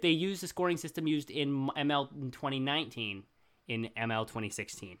 if they used the scoring system used in ML in 2019 in ML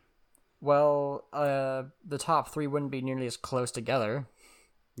 2016. Well, the top 3 wouldn't be nearly as close together.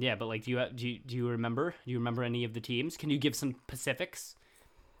 Yeah, but like, do you remember? Do you remember any of the teams? Can you give some specifics?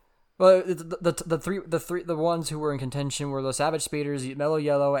 Well, the ones who were in contention were the Savage Speeders, Mellow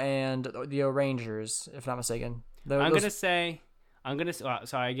Yellow, and the Rangers, if not mistaken. Sorry,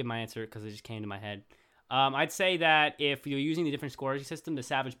 I give my answer because it just came to my head. I'd say that if you're using the different scoring system, the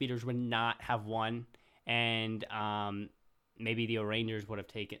Savage Speeders would not have won, and maybe the Rangers would have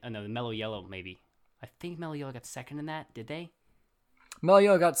taken. Oh no, the Mellow Yellow maybe. I think Mellow Yellow got second in that. Did they? Mellow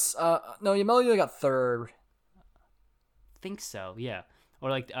Yellow got Mellow Yellow got third. Think so, yeah.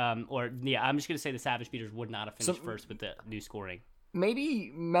 I'm just gonna say the Savage Speeders would not have finished first with the new scoring.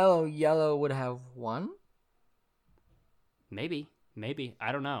 Maybe Mellow Yellow would have won. Maybe.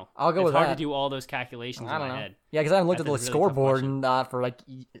 I don't know. I'll go with that. It's hard to do all those calculations in my head. Yeah, because I haven't looked at the That's a really scoreboard tough for like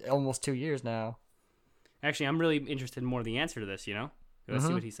almost 2 years now. Actually, I'm really interested in more of the answer to this, Let's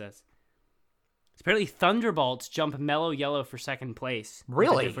see what he says. Apparently, Thunderbolts jump Mellow Yellow for second place.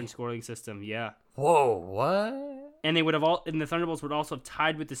 Really? With a different scoring system, yeah. Whoa, what? And the Thunderbolts would also have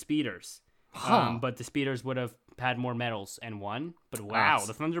tied with the Speeders. But the Speeders would have had more medals and won. But wow,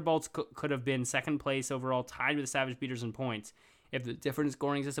 the Thunderbolts could have been second place overall, tied with the Savage Speeders in points if the different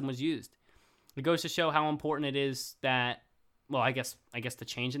scoring system was used. It goes to show how important it is that, well, I guess the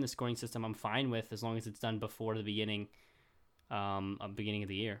change in the scoring system I'm fine with as long as it's done before the beginning of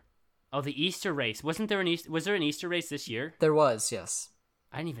the year. Oh, the Easter race. Was there an Easter race this year? There was, yes.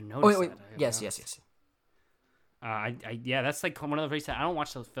 I didn't even notice that. Yes. Yeah, that's like one of the races. I don't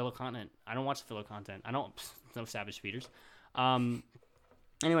watch the filler content. I don't no Savage Speeders.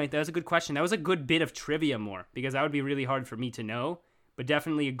 Anyway, that was a good question. That was a good bit of trivia because that would be really hard for me to know, but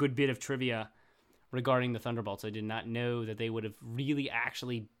definitely a good bit of trivia regarding the Thunderbolts. I did not know that they would have really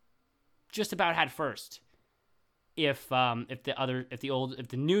actually just about had first if the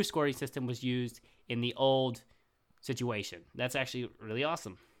new scoring system was used in the old situation. That's actually really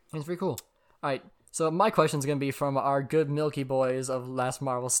awesome. It's pretty cool. All right, so my question is going to be from our good Milky Boys of Last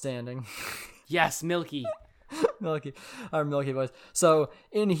Marble Standing. Yes, Milky. Our Milky Boys. So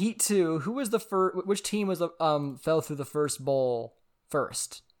in Heat 2, who was the first? Which team was fell through the first bowl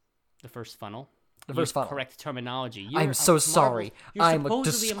first? The first funnel. The first funnel. Correct terminology. I'm so sorry. I'm a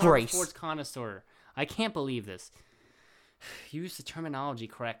disgrace. A Marble sports connoisseur. I can't believe this. Use the terminology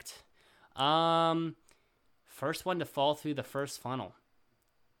correct. First one to fall through the first funnel.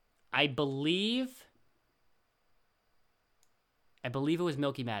 I believe it was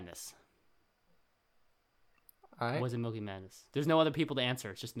Milky Madness. All right. Was it Milky Madness? There's no other people to answer.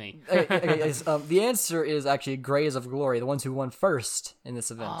 It's just me. The answer is actually Grays of Glory, the ones who won first in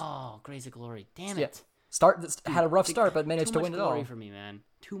this event. Oh, Grays of Glory. Damn it. Had a rough start, but managed to win it all. Too much glory for me, man.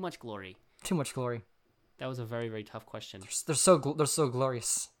 Too much glory. Too much glory. That was a very, very tough question. They're so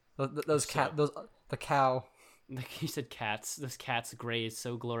glorious. The cow. You said cats. Those cats graze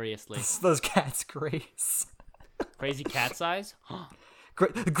so gloriously. Those cats graze. Crazy cat's eyes?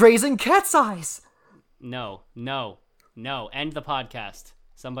 Grazing cat's eyes. No. End the podcast.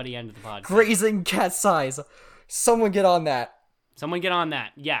 Somebody end the podcast. Grazing cat's eyes. Someone get on that.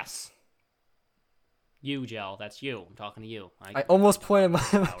 Yes. You, Gel. That's you. I'm talking to you. I almost pointed my...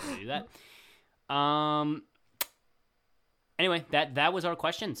 power to do that. Anyway, that was our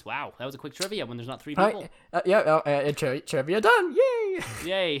questions. Wow, that was a quick trivia when there's not 3 people. Trivia done. Yay!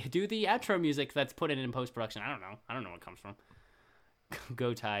 Yay! Do the outro music that's put in post-production. I don't know where it comes from.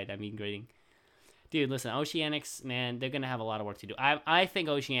 Go Tide. Grading. Dude, listen, Oceanics, man, they're gonna have a lot of work to do. I think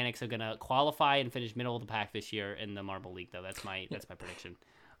Oceanics are gonna qualify and finish middle of the pack this year in the Marble League, though. That's my prediction.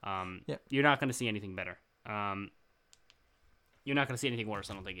 You're not gonna see anything better. You're not gonna see anything worse,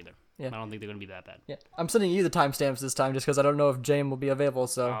 I don't think either. Yeah. I don't think they're gonna be that bad. Yeah, I'm sending you the timestamps this time just because I don't know if James will be available.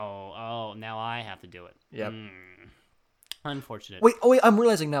 So. Oh, now I have to do it. Yep. Unfortunate. Wait, I'm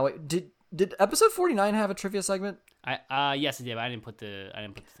realizing now. Wait, did episode 49 have a trivia segment? Yes, it did. But I didn't put the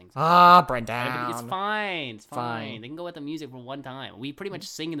things. Brendan. It's fine. It's fine. They can go with the music for one time. We pretty much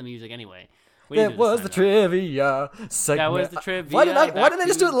sing in the music anyway. That was the trivia segment. That was the trivia. Why did I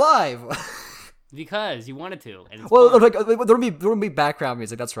just do it live? Because you wanted to. And there would be background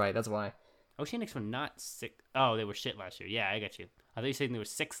music. That's right. That's why. Oceanics were not sick. Oh, they were shit last year. Yeah, I got you. I thought you were saying they were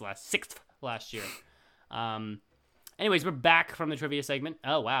sixth last year. Anyways, we're back from the trivia segment.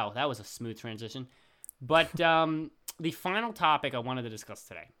 Oh, wow. That was a smooth transition. But the final topic I wanted to discuss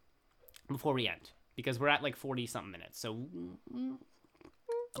today, before we end, because we're at like 40-something minutes. So,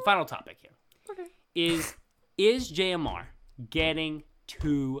 final topic here. Okay. Is JMR getting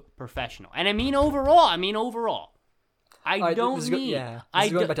too professional? And I mean overall. Let me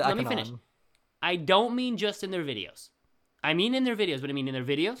finish. I don't mean just in their videos. I mean in their videos, but I mean in their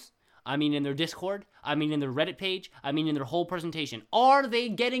videos. I mean in their Discord. I mean in their Reddit page. I mean in their whole presentation. Are they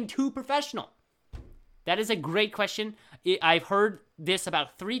getting too professional? That is a great question. I've heard this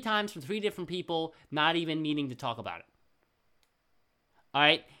about 3 times from 3 different people, not even needing to talk about it. All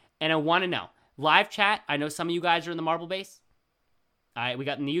right? And I want to know. Live chat, I know some of you guys are in the Marble Base. All right, we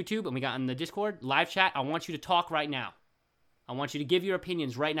got in the YouTube and we got in the Discord. Live chat, I want you to talk right now. I want you to give your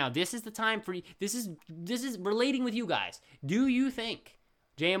opinions right now. This is the time for you. This is relating with you guys. Do you think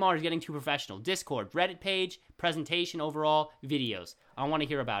JMR is getting too professional? Discord, Reddit page, presentation overall, videos. I want to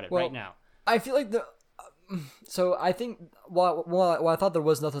hear about it right now. I feel like so I think while I thought there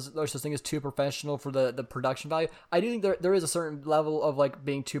was no such thing as too professional for the production value, I do think there is a certain level of like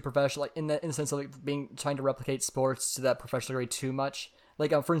being too professional, like in the sense of like trying to replicate sports to that professional grade too much.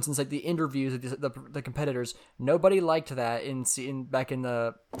 Like for instance, like the interviews of the competitors, nobody liked that back in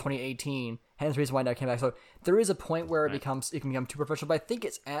the 2018. Hence the reason why that came back. So there is a point where it can become too professional. But I think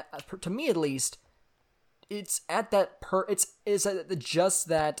it's to me at least, it's at that it's at just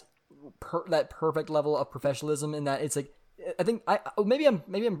that perfect level of professionalism. In that it's like I think maybe I'm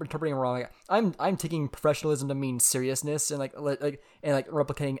interpreting it wrong. I'm taking professionalism to mean seriousness and like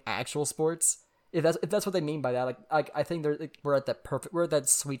replicating actual sports. If that's what they mean by that, I think we're at that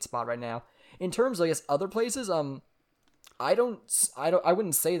sweet spot right now. In terms of, I guess, other places, I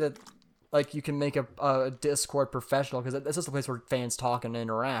wouldn't say that like you can make a Discord professional, because that's just a place where fans talk and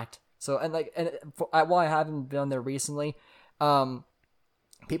interact. So while I haven't been there recently,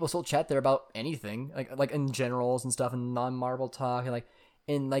 people still chat there about anything, like in generals and stuff, and non-Marvel talk,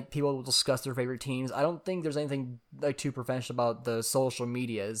 and people will discuss their favorite teams. I don't think there's anything like too professional about the social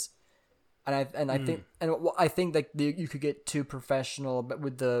medias. I think that you could get too professional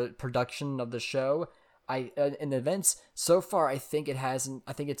with the production of the show. In the events so far, I think it hasn't.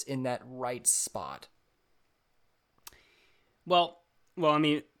 I think it's in that right spot. Well, I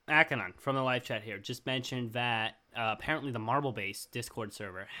mean, Akanon from the live chat here just mentioned that apparently the Marble Base Discord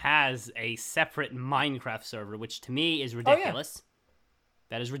server has a separate Minecraft server, which to me is ridiculous. Oh,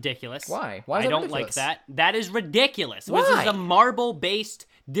 yeah. That is ridiculous. Why? I don't ridiculous? Like that. That is ridiculous. Why? This is a Marble-based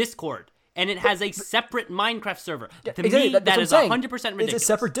Discord, and it has a separate Minecraft server. To me, that is 100% ridiculous. It's a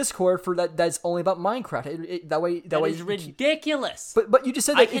separate Discord for that's only about Minecraft. That way is ridiculous. But you just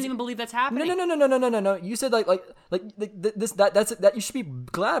said that I can't even believe that's happening. No. You said that you should be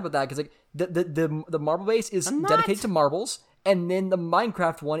glad about that, because like the Marble Base is dedicated to marbles, and then the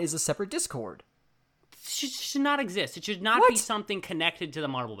Minecraft one is a separate Discord. Should not exist. It should not be something connected to the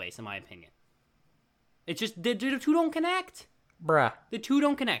Marble Base, in my opinion. It's just the two don't connect. Bruh. The two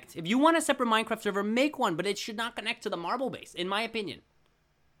don't connect. If you want a separate Minecraft server, make one, but it should not connect to the Marble Base, in my opinion.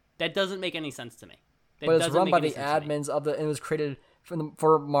 That doesn't make any sense to me. But it's run by the admins of and it was created for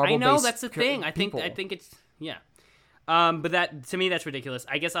Marble Base. I know, that's the thing. I think it's yeah. But that, to me, that's ridiculous.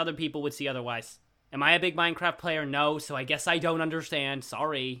 I guess other people would see otherwise. Am I a big Minecraft player? No, so I guess I don't understand.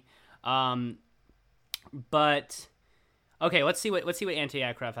 Sorry. But okay, let's see what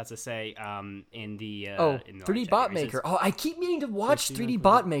Anti-Aircraft has to say in the in the 3D Bot Maker. Oh, I keep meaning to watch 3D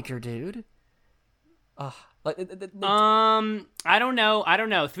Bot Maker, dude. I don't know.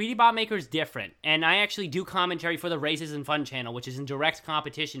 3D Bot Maker is different, and I actually do commentary for the Races and Fun channel, which is in direct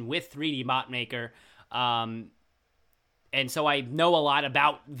competition with 3D Bot Maker. And so I know a lot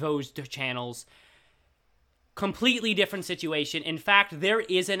about those channels. Completely different situation. In fact, there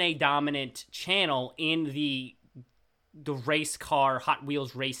isn't a dominant channel in the race car Hot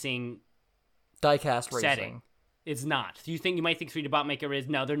Wheels racing diecast setting. Racing. It's not. You might think 3D Bot Maker is.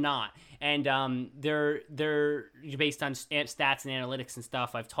 No, they're not. And they're based on stats and analytics and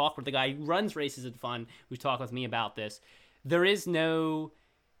stuff. I've talked with the guy who runs Races and Fun, who's talked with me about this. There is no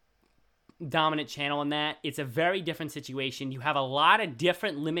dominant channel in that. It's a very different situation. You have a lot of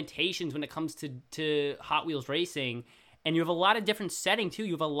different limitations when it comes to Hot Wheels racing, and you have a lot of different setting too.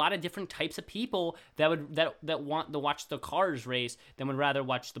 You have a lot of different types of people that want to watch the cars race than would rather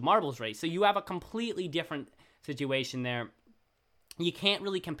watch the marbles race. So you have a completely different situation there. You can't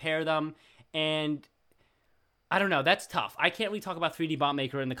really compare them, and I don't know. That's tough. I can't really talk about 3D Bot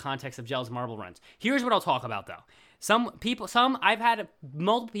Maker in the context of Gels Marble Runs. Here's what I'll talk about though. I've had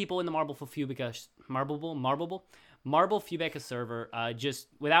multiple people in the Marble Marble Fubeca server, just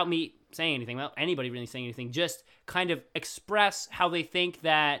without me saying anything, without anybody really saying anything, just kind of express how they think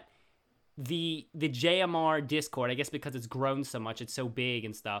that the JMR Discord, I guess because it's grown so much, it's so big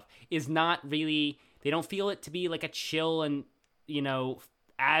and stuff, is not really, they don't feel it to be like a chill and,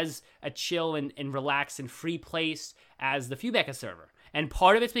 as a chill and relaxed and free place as the Fubeca server. And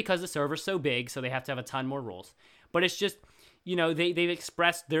part of it's because the server's so big, so they have to have a ton more rules. But it's just, they've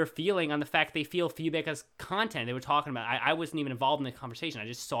expressed their feeling on the fact they feel Fubeca's content they were talking about. I wasn't even involved in the conversation. I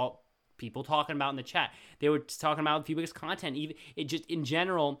just saw people talking about in the chat. They were talking about Fubeca's content. Even it just in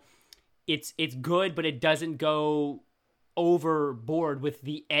general, it's good, but it doesn't go overboard with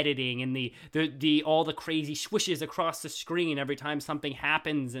the editing and the all the crazy swishes across the screen every time something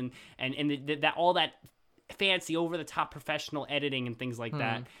happens, and that all that fancy over the top professional editing and things like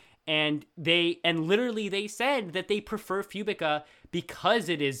that. And literally they said that they prefer Fubeca because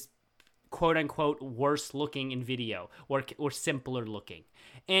it is quote unquote worse looking in video or simpler looking.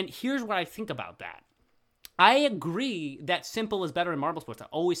 And here's what I think about that. I agree that simple is better in Marble Sports. I've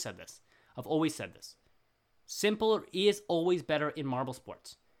always said this. Simple is always better in Marble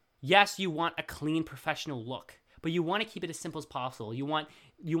Sports. Yes, you want a clean professional look, but you want to keep it as simple as possible. You want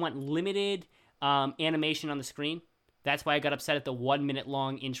limited animation on the screen. That's why I got upset at the 1 minute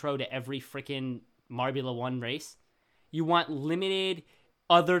long intro to every freaking Marbula 1 race. You want limited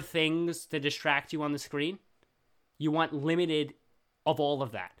other things to distract you on the screen. You want limited of all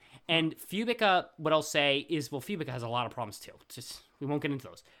of that. And Fubeca, what I'll say is, Fubeca has a lot of problems too. We won't get into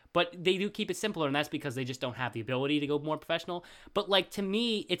those. But they do keep it simpler, and that's because they just don't have the ability to go more professional. But, to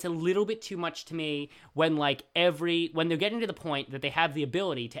me, it's a little bit too much to me when, when they're getting to the point that they have the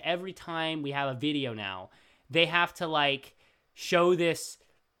ability to, every time we have a video now, they have to, show this,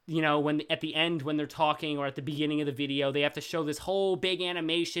 when at the end when they're talking, or at the beginning of the video, they have to show this whole big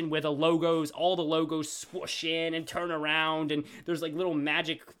animation where all the logos swoosh in and turn around, and there's, little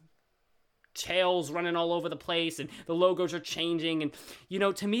magic tails running all over the place, and the logos are changing, and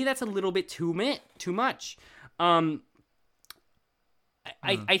to me that's a little bit too much. I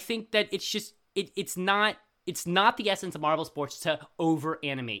think that it's just it's not the essence of Marble Sports to over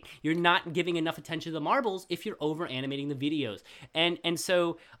animate. You're not giving enough attention to the marbles if you're over animating the videos, and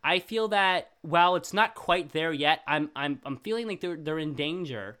so I feel that while it's not quite there yet, I'm feeling like they're in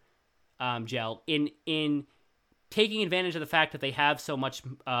danger, Gel, in taking advantage of the fact that they have so much,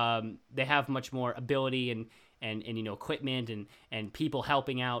 they have much more ability and equipment and people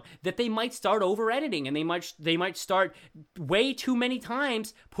helping out, that they might start over editing, and they might start way too many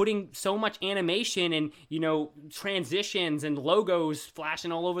times putting so much animation and transitions and logos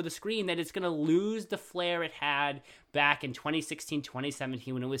flashing all over the screen that it's going to lose the flair it had back in 2016,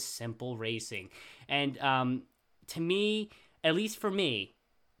 2017 when it was simple racing. And to me, at least for me,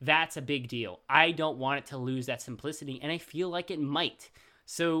 that's a big deal. I don't want it to lose that simplicity, and I feel like it might.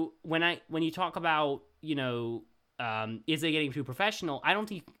 So when you talk about, is it getting too professional? I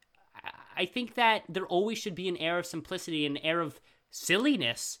think that there always should be an air of simplicity, an air of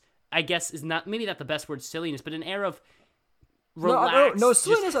silliness, I guess is maybe not the best word, silliness, but an air of relaxed. No,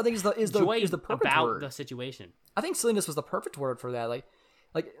 silliness I think is the perfect about word. The situation. I think silliness was the perfect word for that.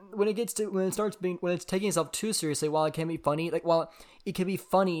 When it's taking itself too seriously, while it can be funny, while it can be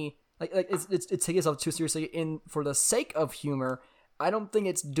funny, it's taking itself too seriously for the sake of humor. I don't think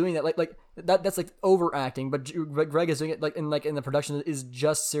it's doing that. That's overacting. But Greg is doing it in the production is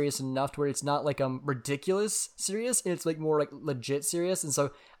just serious enough to where it's not ridiculous serious. And it's more legit serious. And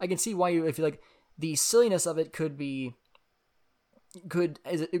so I can see why if you the silliness of it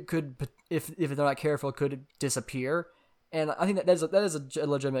if they're not careful, could disappear. And I think that is a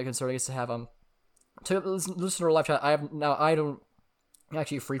legitimate concern, I guess, to have to listen to our live chat. I don't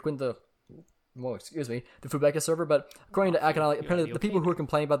actually frequent the Fubeca server, but according to Akanali, apparently the people who are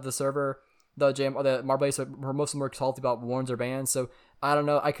complaining about the server, the jam or the Marble, most of them are salty about warns or bans. So I don't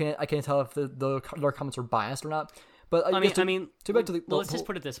know. I can't tell if their comments are biased or not. But let's just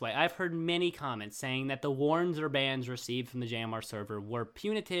put it this way. I've heard many comments saying that the warns or bans received from the JMR server were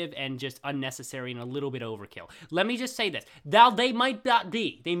punitive and just unnecessary and a little bit overkill. Let me just say this. They might not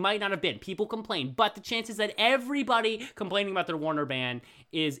be. They might not have been. People complain. But the chances that everybody complaining about their warn or ban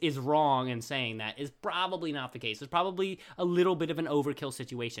is wrong in saying that is probably not the case. There's probably a little bit of an overkill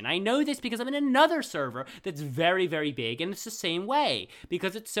situation. I know this because I'm in another server that's very, very big, and it's the same way.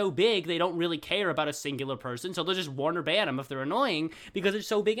 Because it's so big, they don't really care about a singular person, so they'll just warn or ban them if they're annoying because it's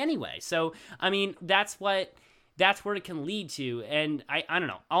so big anyway. So, I mean, that's where it can lead to. And I don't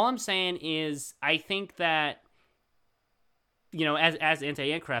know. All I'm saying is I think that, as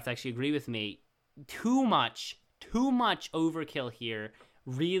Anti-Aircraft actually agree with me, too much overkill here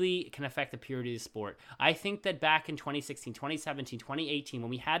really can affect the purity of the sport. I think that back in 2016, 2017, 2018, when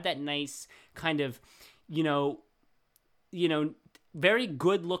we had that nice kind of, very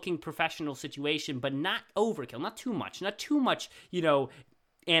good looking professional situation, but not overkill, not too much,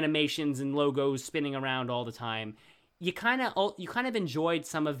 animations and logos spinning around all the time. You kind of enjoyed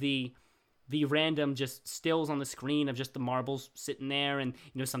some of the random just stills on the screen of just the marbles sitting there, and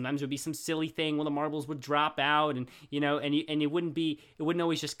sometimes there would be some silly thing where the marbles would drop out, and it wouldn't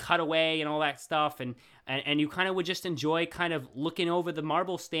always just cut away and all that stuff, and you kind of would just enjoy kind of looking over the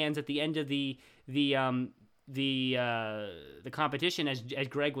marble stands at the end of the competition as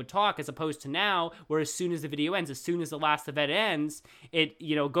Greg would talk, as opposed to now where as soon as the video ends, as soon as the last event ends, it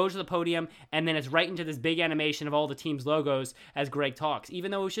goes to the podium and then it's right into this big animation of all the teams' logos as Greg talks,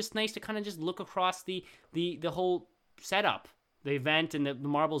 even though it was just nice to kind of just look across the whole setup, the event and the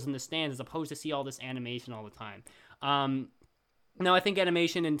marbles in the stands, as opposed to see all this animation all the time. Now, I think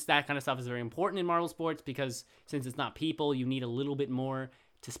animation and that kind of stuff is very important in marble sports because since it's not people, you need a little bit more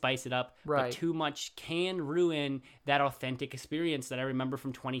to spice it up, right. But too much can ruin that authentic experience that I remember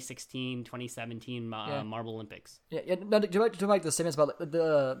from 2016, 2017 Marble Olympics. Yeah. No, to make the statements about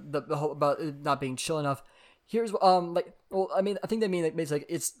the whole about it not being chill enough. Here's I think they mean like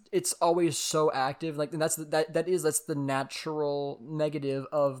it's always so active, like, and that's the natural negative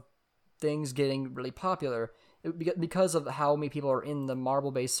of things getting really popular because of how many people are in the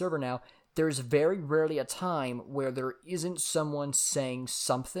marble-based server now. There's very rarely a time where there isn't someone saying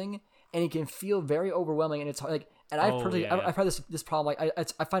something, and it can feel very overwhelming. And it's like, and I've had this problem. Like,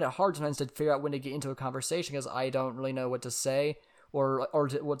 I find it hard sometimes to figure out when to get into a conversation because I don't really know what to say or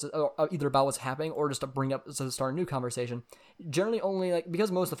either about what's happening or just to start a new conversation. Generally, only like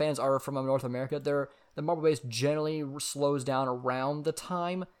because most of the fans are from North America, the marble base generally slows down around the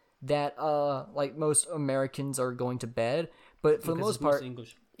time that like most Americans are going to bed. But for the most part,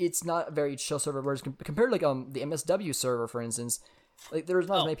 it's not a very chill server. Whereas compared to like the MSW server, for instance, like there's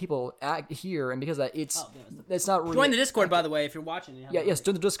not as many people here, and because of that, it's not really. Join the Discord, by the way, if you're watching. Yes,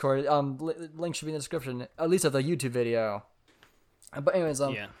 join the Discord. Link should be in the description, at least of the YouTube video. But anyways,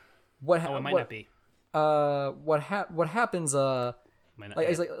 it might not be. What happens? Might not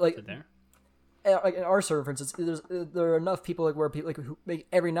it's like there. Like in our server, for instance, there are enough people like where people who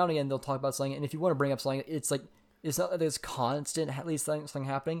every now and again they'll talk about something, and if you want to bring up something, it's like. It's not that there's constant at least something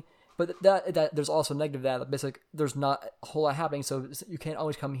happening, but that there's also a negative that basically there's not a whole lot happening, so you can't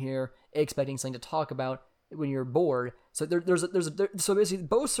always come here expecting something to talk about when you're bored. So so basically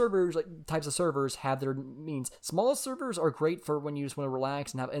both servers, like types of servers, have their means. Small servers are great for when you just want to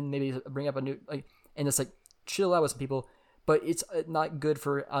relax and maybe bring up a new and just like chill out with some people, but it's not good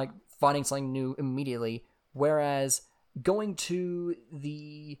for finding something new immediately. Whereas going to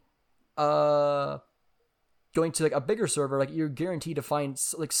like a bigger server, like you're guaranteed to find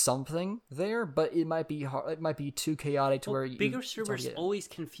like something there, but it might be hard. It might be too chaotic to where bigger servers always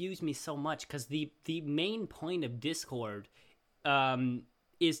confuse me so much because the main point of Discord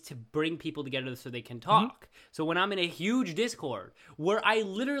is to bring people together so they can talk. Mm-hmm. So when I'm in a huge Discord where I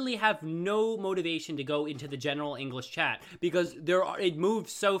literally have no motivation to go into the general English chat because it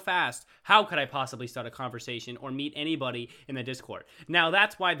moves so fast, how could I possibly start a conversation or meet anybody in the Discord? Now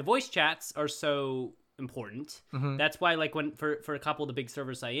that's why the voice chats are so important. Mm-hmm. That's why, like, when for a couple of the big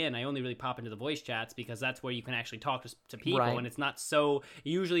servers I only really pop into the voice chats because that's where you can actually talk to people, right. And it's not so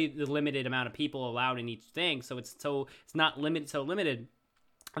usually the limited amount of people allowed in each thing, so it's not limited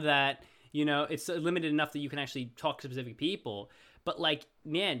that it's limited enough that you can actually talk to specific people. But like,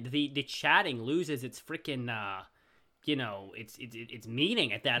 man, the chatting loses its freaking its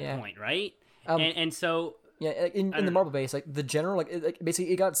meaning at that point, right? And so. Yeah, in the marble base, like the general, like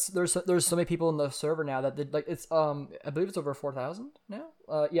basically it got there's so many people in the server now that it's I believe it's over 4,000 now.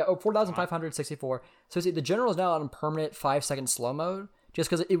 4,564. So see, the general is now on permanent 5-second slow mode just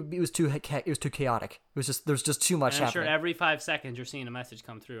because it was too chaotic. It was just there's just too much. And I'm happening. sure every 5 seconds you're seeing a message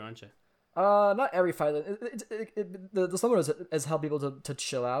come through, aren't you? Not every 5. The slow mode has helped people to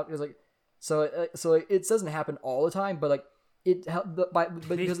chill out. It was like so it doesn't happen all the time, but like. It helped,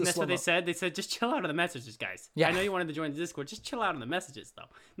 because that's what they said. They said just chill out on the messages, guys. Yeah. I know you wanted to join the Discord. Just chill out on the messages,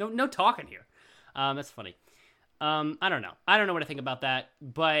 though. No talking here. That's funny. I don't know. I don't know what to think about that,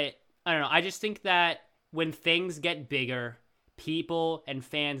 but I don't know. I just think that when things get bigger, people and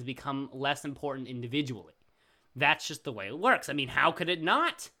fans become less important individually. That's just the way it works. I mean, how could it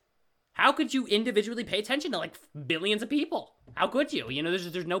not? How could you individually pay attention to like billions of people? How could you?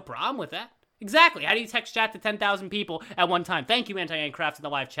 There's no problem with that. Exactly. How do you text chat to 10,000 people at one time? Thank you, Anti-Crafts, in the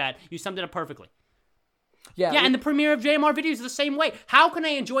live chat. You summed it up perfectly. Yeah, and the premiere of JMR videos is the same way. How can I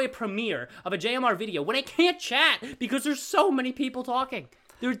enjoy a premiere of a JMR video when I can't chat because there's so many people talking?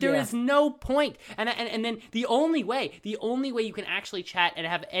 There is no point. And then the only way you can actually chat and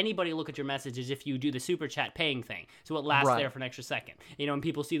have anybody look at your message is if you do the super chat paying thing. So it lasts there for an extra second. And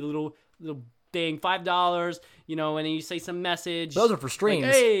people see the little thing, $5, and then you say some message. Those are for streams.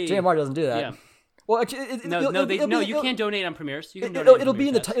 Like, hey! JMR doesn't do that. Yeah. Well, actually, you can't donate on premieres. You can it'll be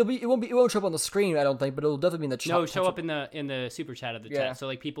in the it won't show up on the screen, I don't think, but it'll definitely be in the chat. No, show up in the super chat of the chat.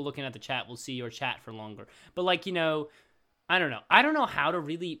 So people looking at the chat will see your chat for longer. But I don't know. I don't know how to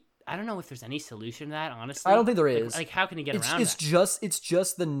really. I don't know if there's any solution to that. Honestly, I don't think there is. Like how can you get around it's that? It's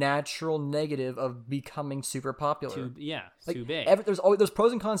just the natural negative of becoming super popular. Too big. There's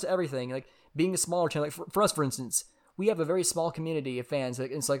pros and cons to everything. Like being a smaller channel. Like for us, for instance, we have a very small community of fans.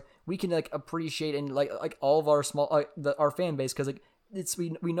 Like, it's like we can appreciate and like all of our small our fan base because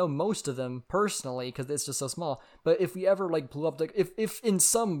we know most of them personally because it's just so small. But if we ever blew up, if in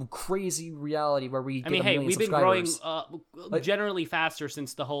some crazy reality where we get a million we've been growing subscribers, generally faster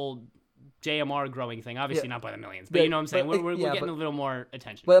since the whole JMR growing thing. Obviously not by the millions, but you know what I'm saying. We're getting a little more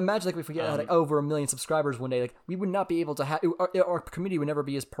attention. But imagine if we get over 1 million subscribers one day, we would not be able to have our community would never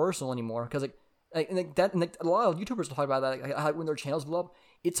be as personal anymore because a lot of YouTubers talk about that how when their channels blow up,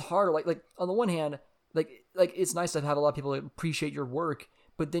 it's harder. Like on the one hand. Like it's nice to have a lot of people appreciate your work,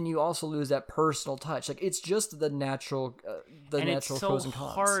 but then you also lose that personal touch. It's just the natural, natural pros and cons. It's so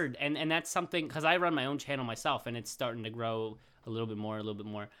hard, and that's something because I run my own channel myself, and it's starting to grow a little bit more,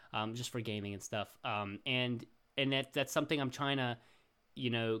 just for gaming and stuff. And that's something I'm trying to,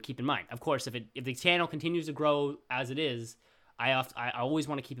 keep in mind. Of course, if the channel continues to grow as it is, I always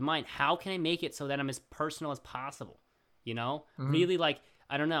want to keep in mind how can I make it so that I'm as personal as possible. Really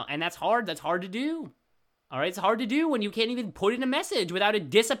I don't know, and that's hard. That's hard to do. All right, it's hard to do when you can't even put in a message without it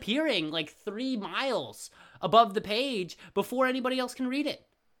disappearing 3 miles above the page before anybody else can read it.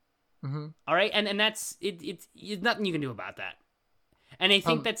 Mm-hmm. All right, and that's it's nothing you can do about that. And I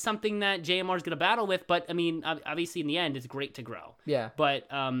think that's something that JMR is going to battle with. But I mean, obviously, in the end, it's great to grow. Yeah. But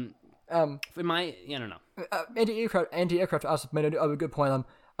I don't know. Anti-aircraft also made a good point.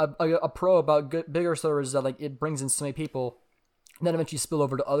 A pro about bigger servers is that it brings in so many people. And then eventually spill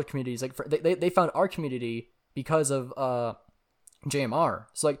over to other communities. They found our community because of JMR.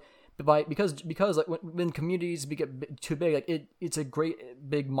 So because when communities get too big, it's a great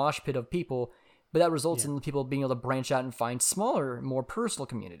big mosh pit of people, but that results in people being able to branch out and find smaller, more personal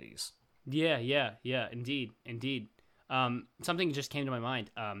communities. Yeah, indeed. Something just came to my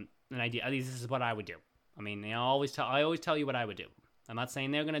mind. An idea. At least this is what I would do. I mean, I always tell you what I would do. I'm not saying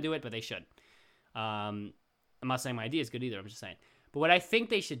they're gonna do it, but they should. I'm not saying my idea is good either. I'm just saying. But what I think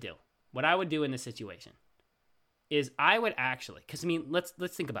they should do, what I would do in this situation, is I would actually, because let's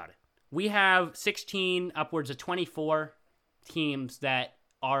think about it. We have 16, upwards of 24 teams that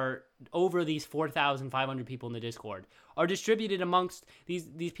are over these 4,500 people in the Discord are distributed amongst these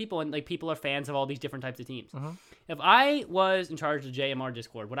people, and people are fans of all these different types of teams. Uh-huh. If I was in charge of JMR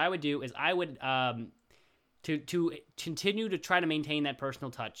Discord, what I would do is I would to continue to try to maintain that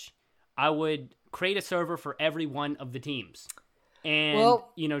personal touch. I would create a server for every one of the teams. And,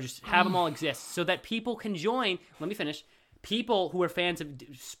 just have them all exist so that people can join. Let me finish. People who are fans of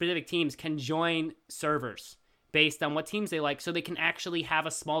specific teams can join servers based on what teams they like so they can actually have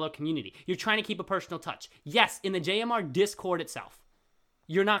a smaller community. You're trying to keep a personal touch. Yes, in the JMR Discord itself,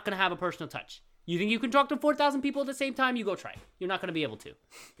 you're not going to have a personal touch. You think you can talk to 4,000 people at the same time? You go try it. You're not going to be able to.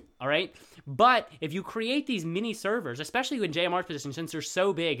 All right? But if you create these mini servers, especially in JMR's position, since they're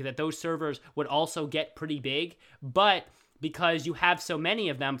so big that those servers would also get pretty big, but because you have so many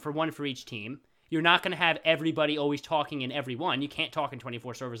of them, one for each team, you're not going to have everybody always talking in every one. You can't talk in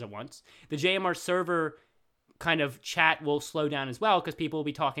 24 servers at once. The JMR server kind of chat will slow down as well because people will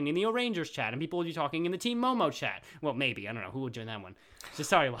be talking in the O'Rangers chat and people will be talking in the Team Momo chat. Well, maybe. I don't know. Who would join that one? So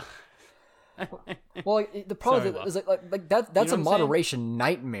sorry. Well, the problem is that's a moderation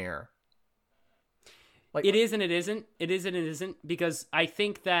nightmare. It is and it isn't. It is and it isn't, because I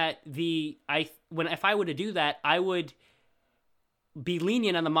think that if I were to do that, I would be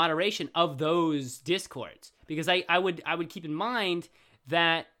lenient on the moderation of those Discords, because I would keep in mind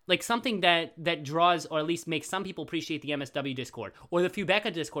that something that draws, or at least makes some people appreciate the MSW Discord or the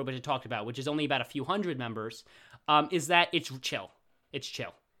Fubeca Discord, which I talked about, which is only about a few hundred members, is that it's chill. It's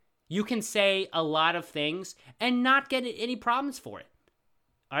chill. You can say a lot of things and not get any problems for it.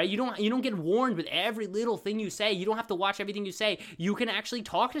 All right, you don't get warned with every little thing you say. You don't have to watch everything you say. You can actually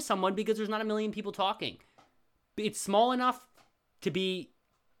talk to someone because there's not a million people talking. It's small enough to be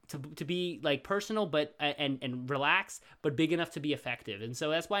personal, but and relax, but big enough to be effective. And so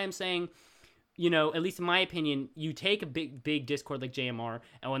that's why I'm saying, at least in my opinion, you take a big Discord like JMR,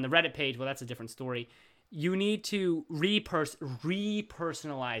 and on the Reddit page, well, that's a different story. You need to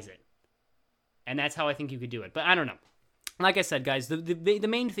repersonalize it. And that's how I think you could do it. But I don't know. Like I said, guys, the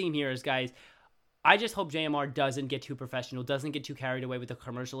main theme here is, guys, I just hope JMR doesn't get too professional, doesn't get too carried away with the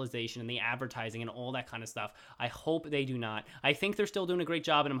commercialization and the advertising and all that kind of stuff. I hope they do not. I think they're still doing a great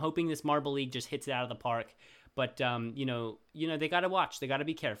job, and I'm hoping this Marble League just hits it out of the park. But, they got to watch. They got to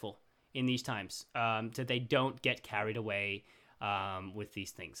be careful in these times so they don't get carried away with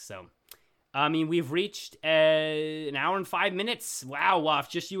these things. So, I mean, we've reached an hour and 5 minutes. Wow, Waff,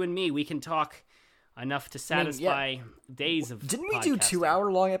 just you and me. We can talk enough to satisfy days of Didn't we do 2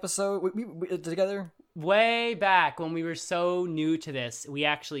 hour long episode we together? Way back when we were so new to this, we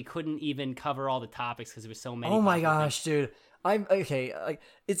actually couldn't even cover all the topics because there was so many. Oh my gosh, dude. I'm okay. Like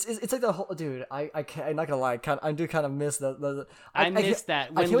it's like the whole dude. I'm not gonna lie. I do kind of miss the. I miss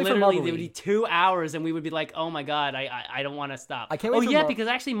that when literally there would be 2 hours and we would be like, oh my god, I don't want to stop. I can't wait. Oh yeah, because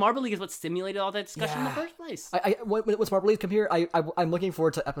actually Marble League is what stimulated all that discussion in the first place. What's Marble League come here? I'm looking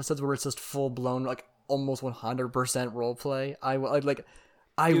forward to episodes where it's just full blown like almost 100% role play. I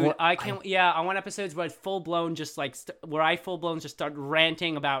can't. Yeah, I want episodes where it's full blown, just like where I full blown just start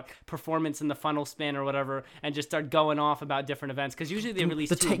ranting about performance in the funnel spin or whatever, and just start going off about different events. Because usually they release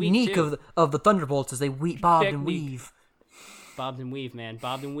the technique of the Thunderbolts is they bob and weave. Bobbed and weave, man.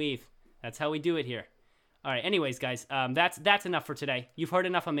 Bobbed and weave. That's how we do it here. All right. Anyways, guys, that's enough for today. You've heard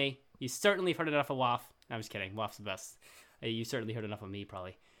enough of me. You certainly heard enough of Waff. No, I'm just kidding. Waff's the best. You certainly heard enough of me,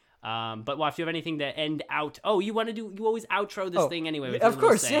 probably. But Waff, do you have anything to end out? Oh, you always outro this thing anyway. With of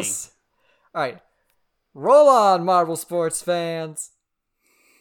course, yes. All right. Roll on, Marble Sports fans.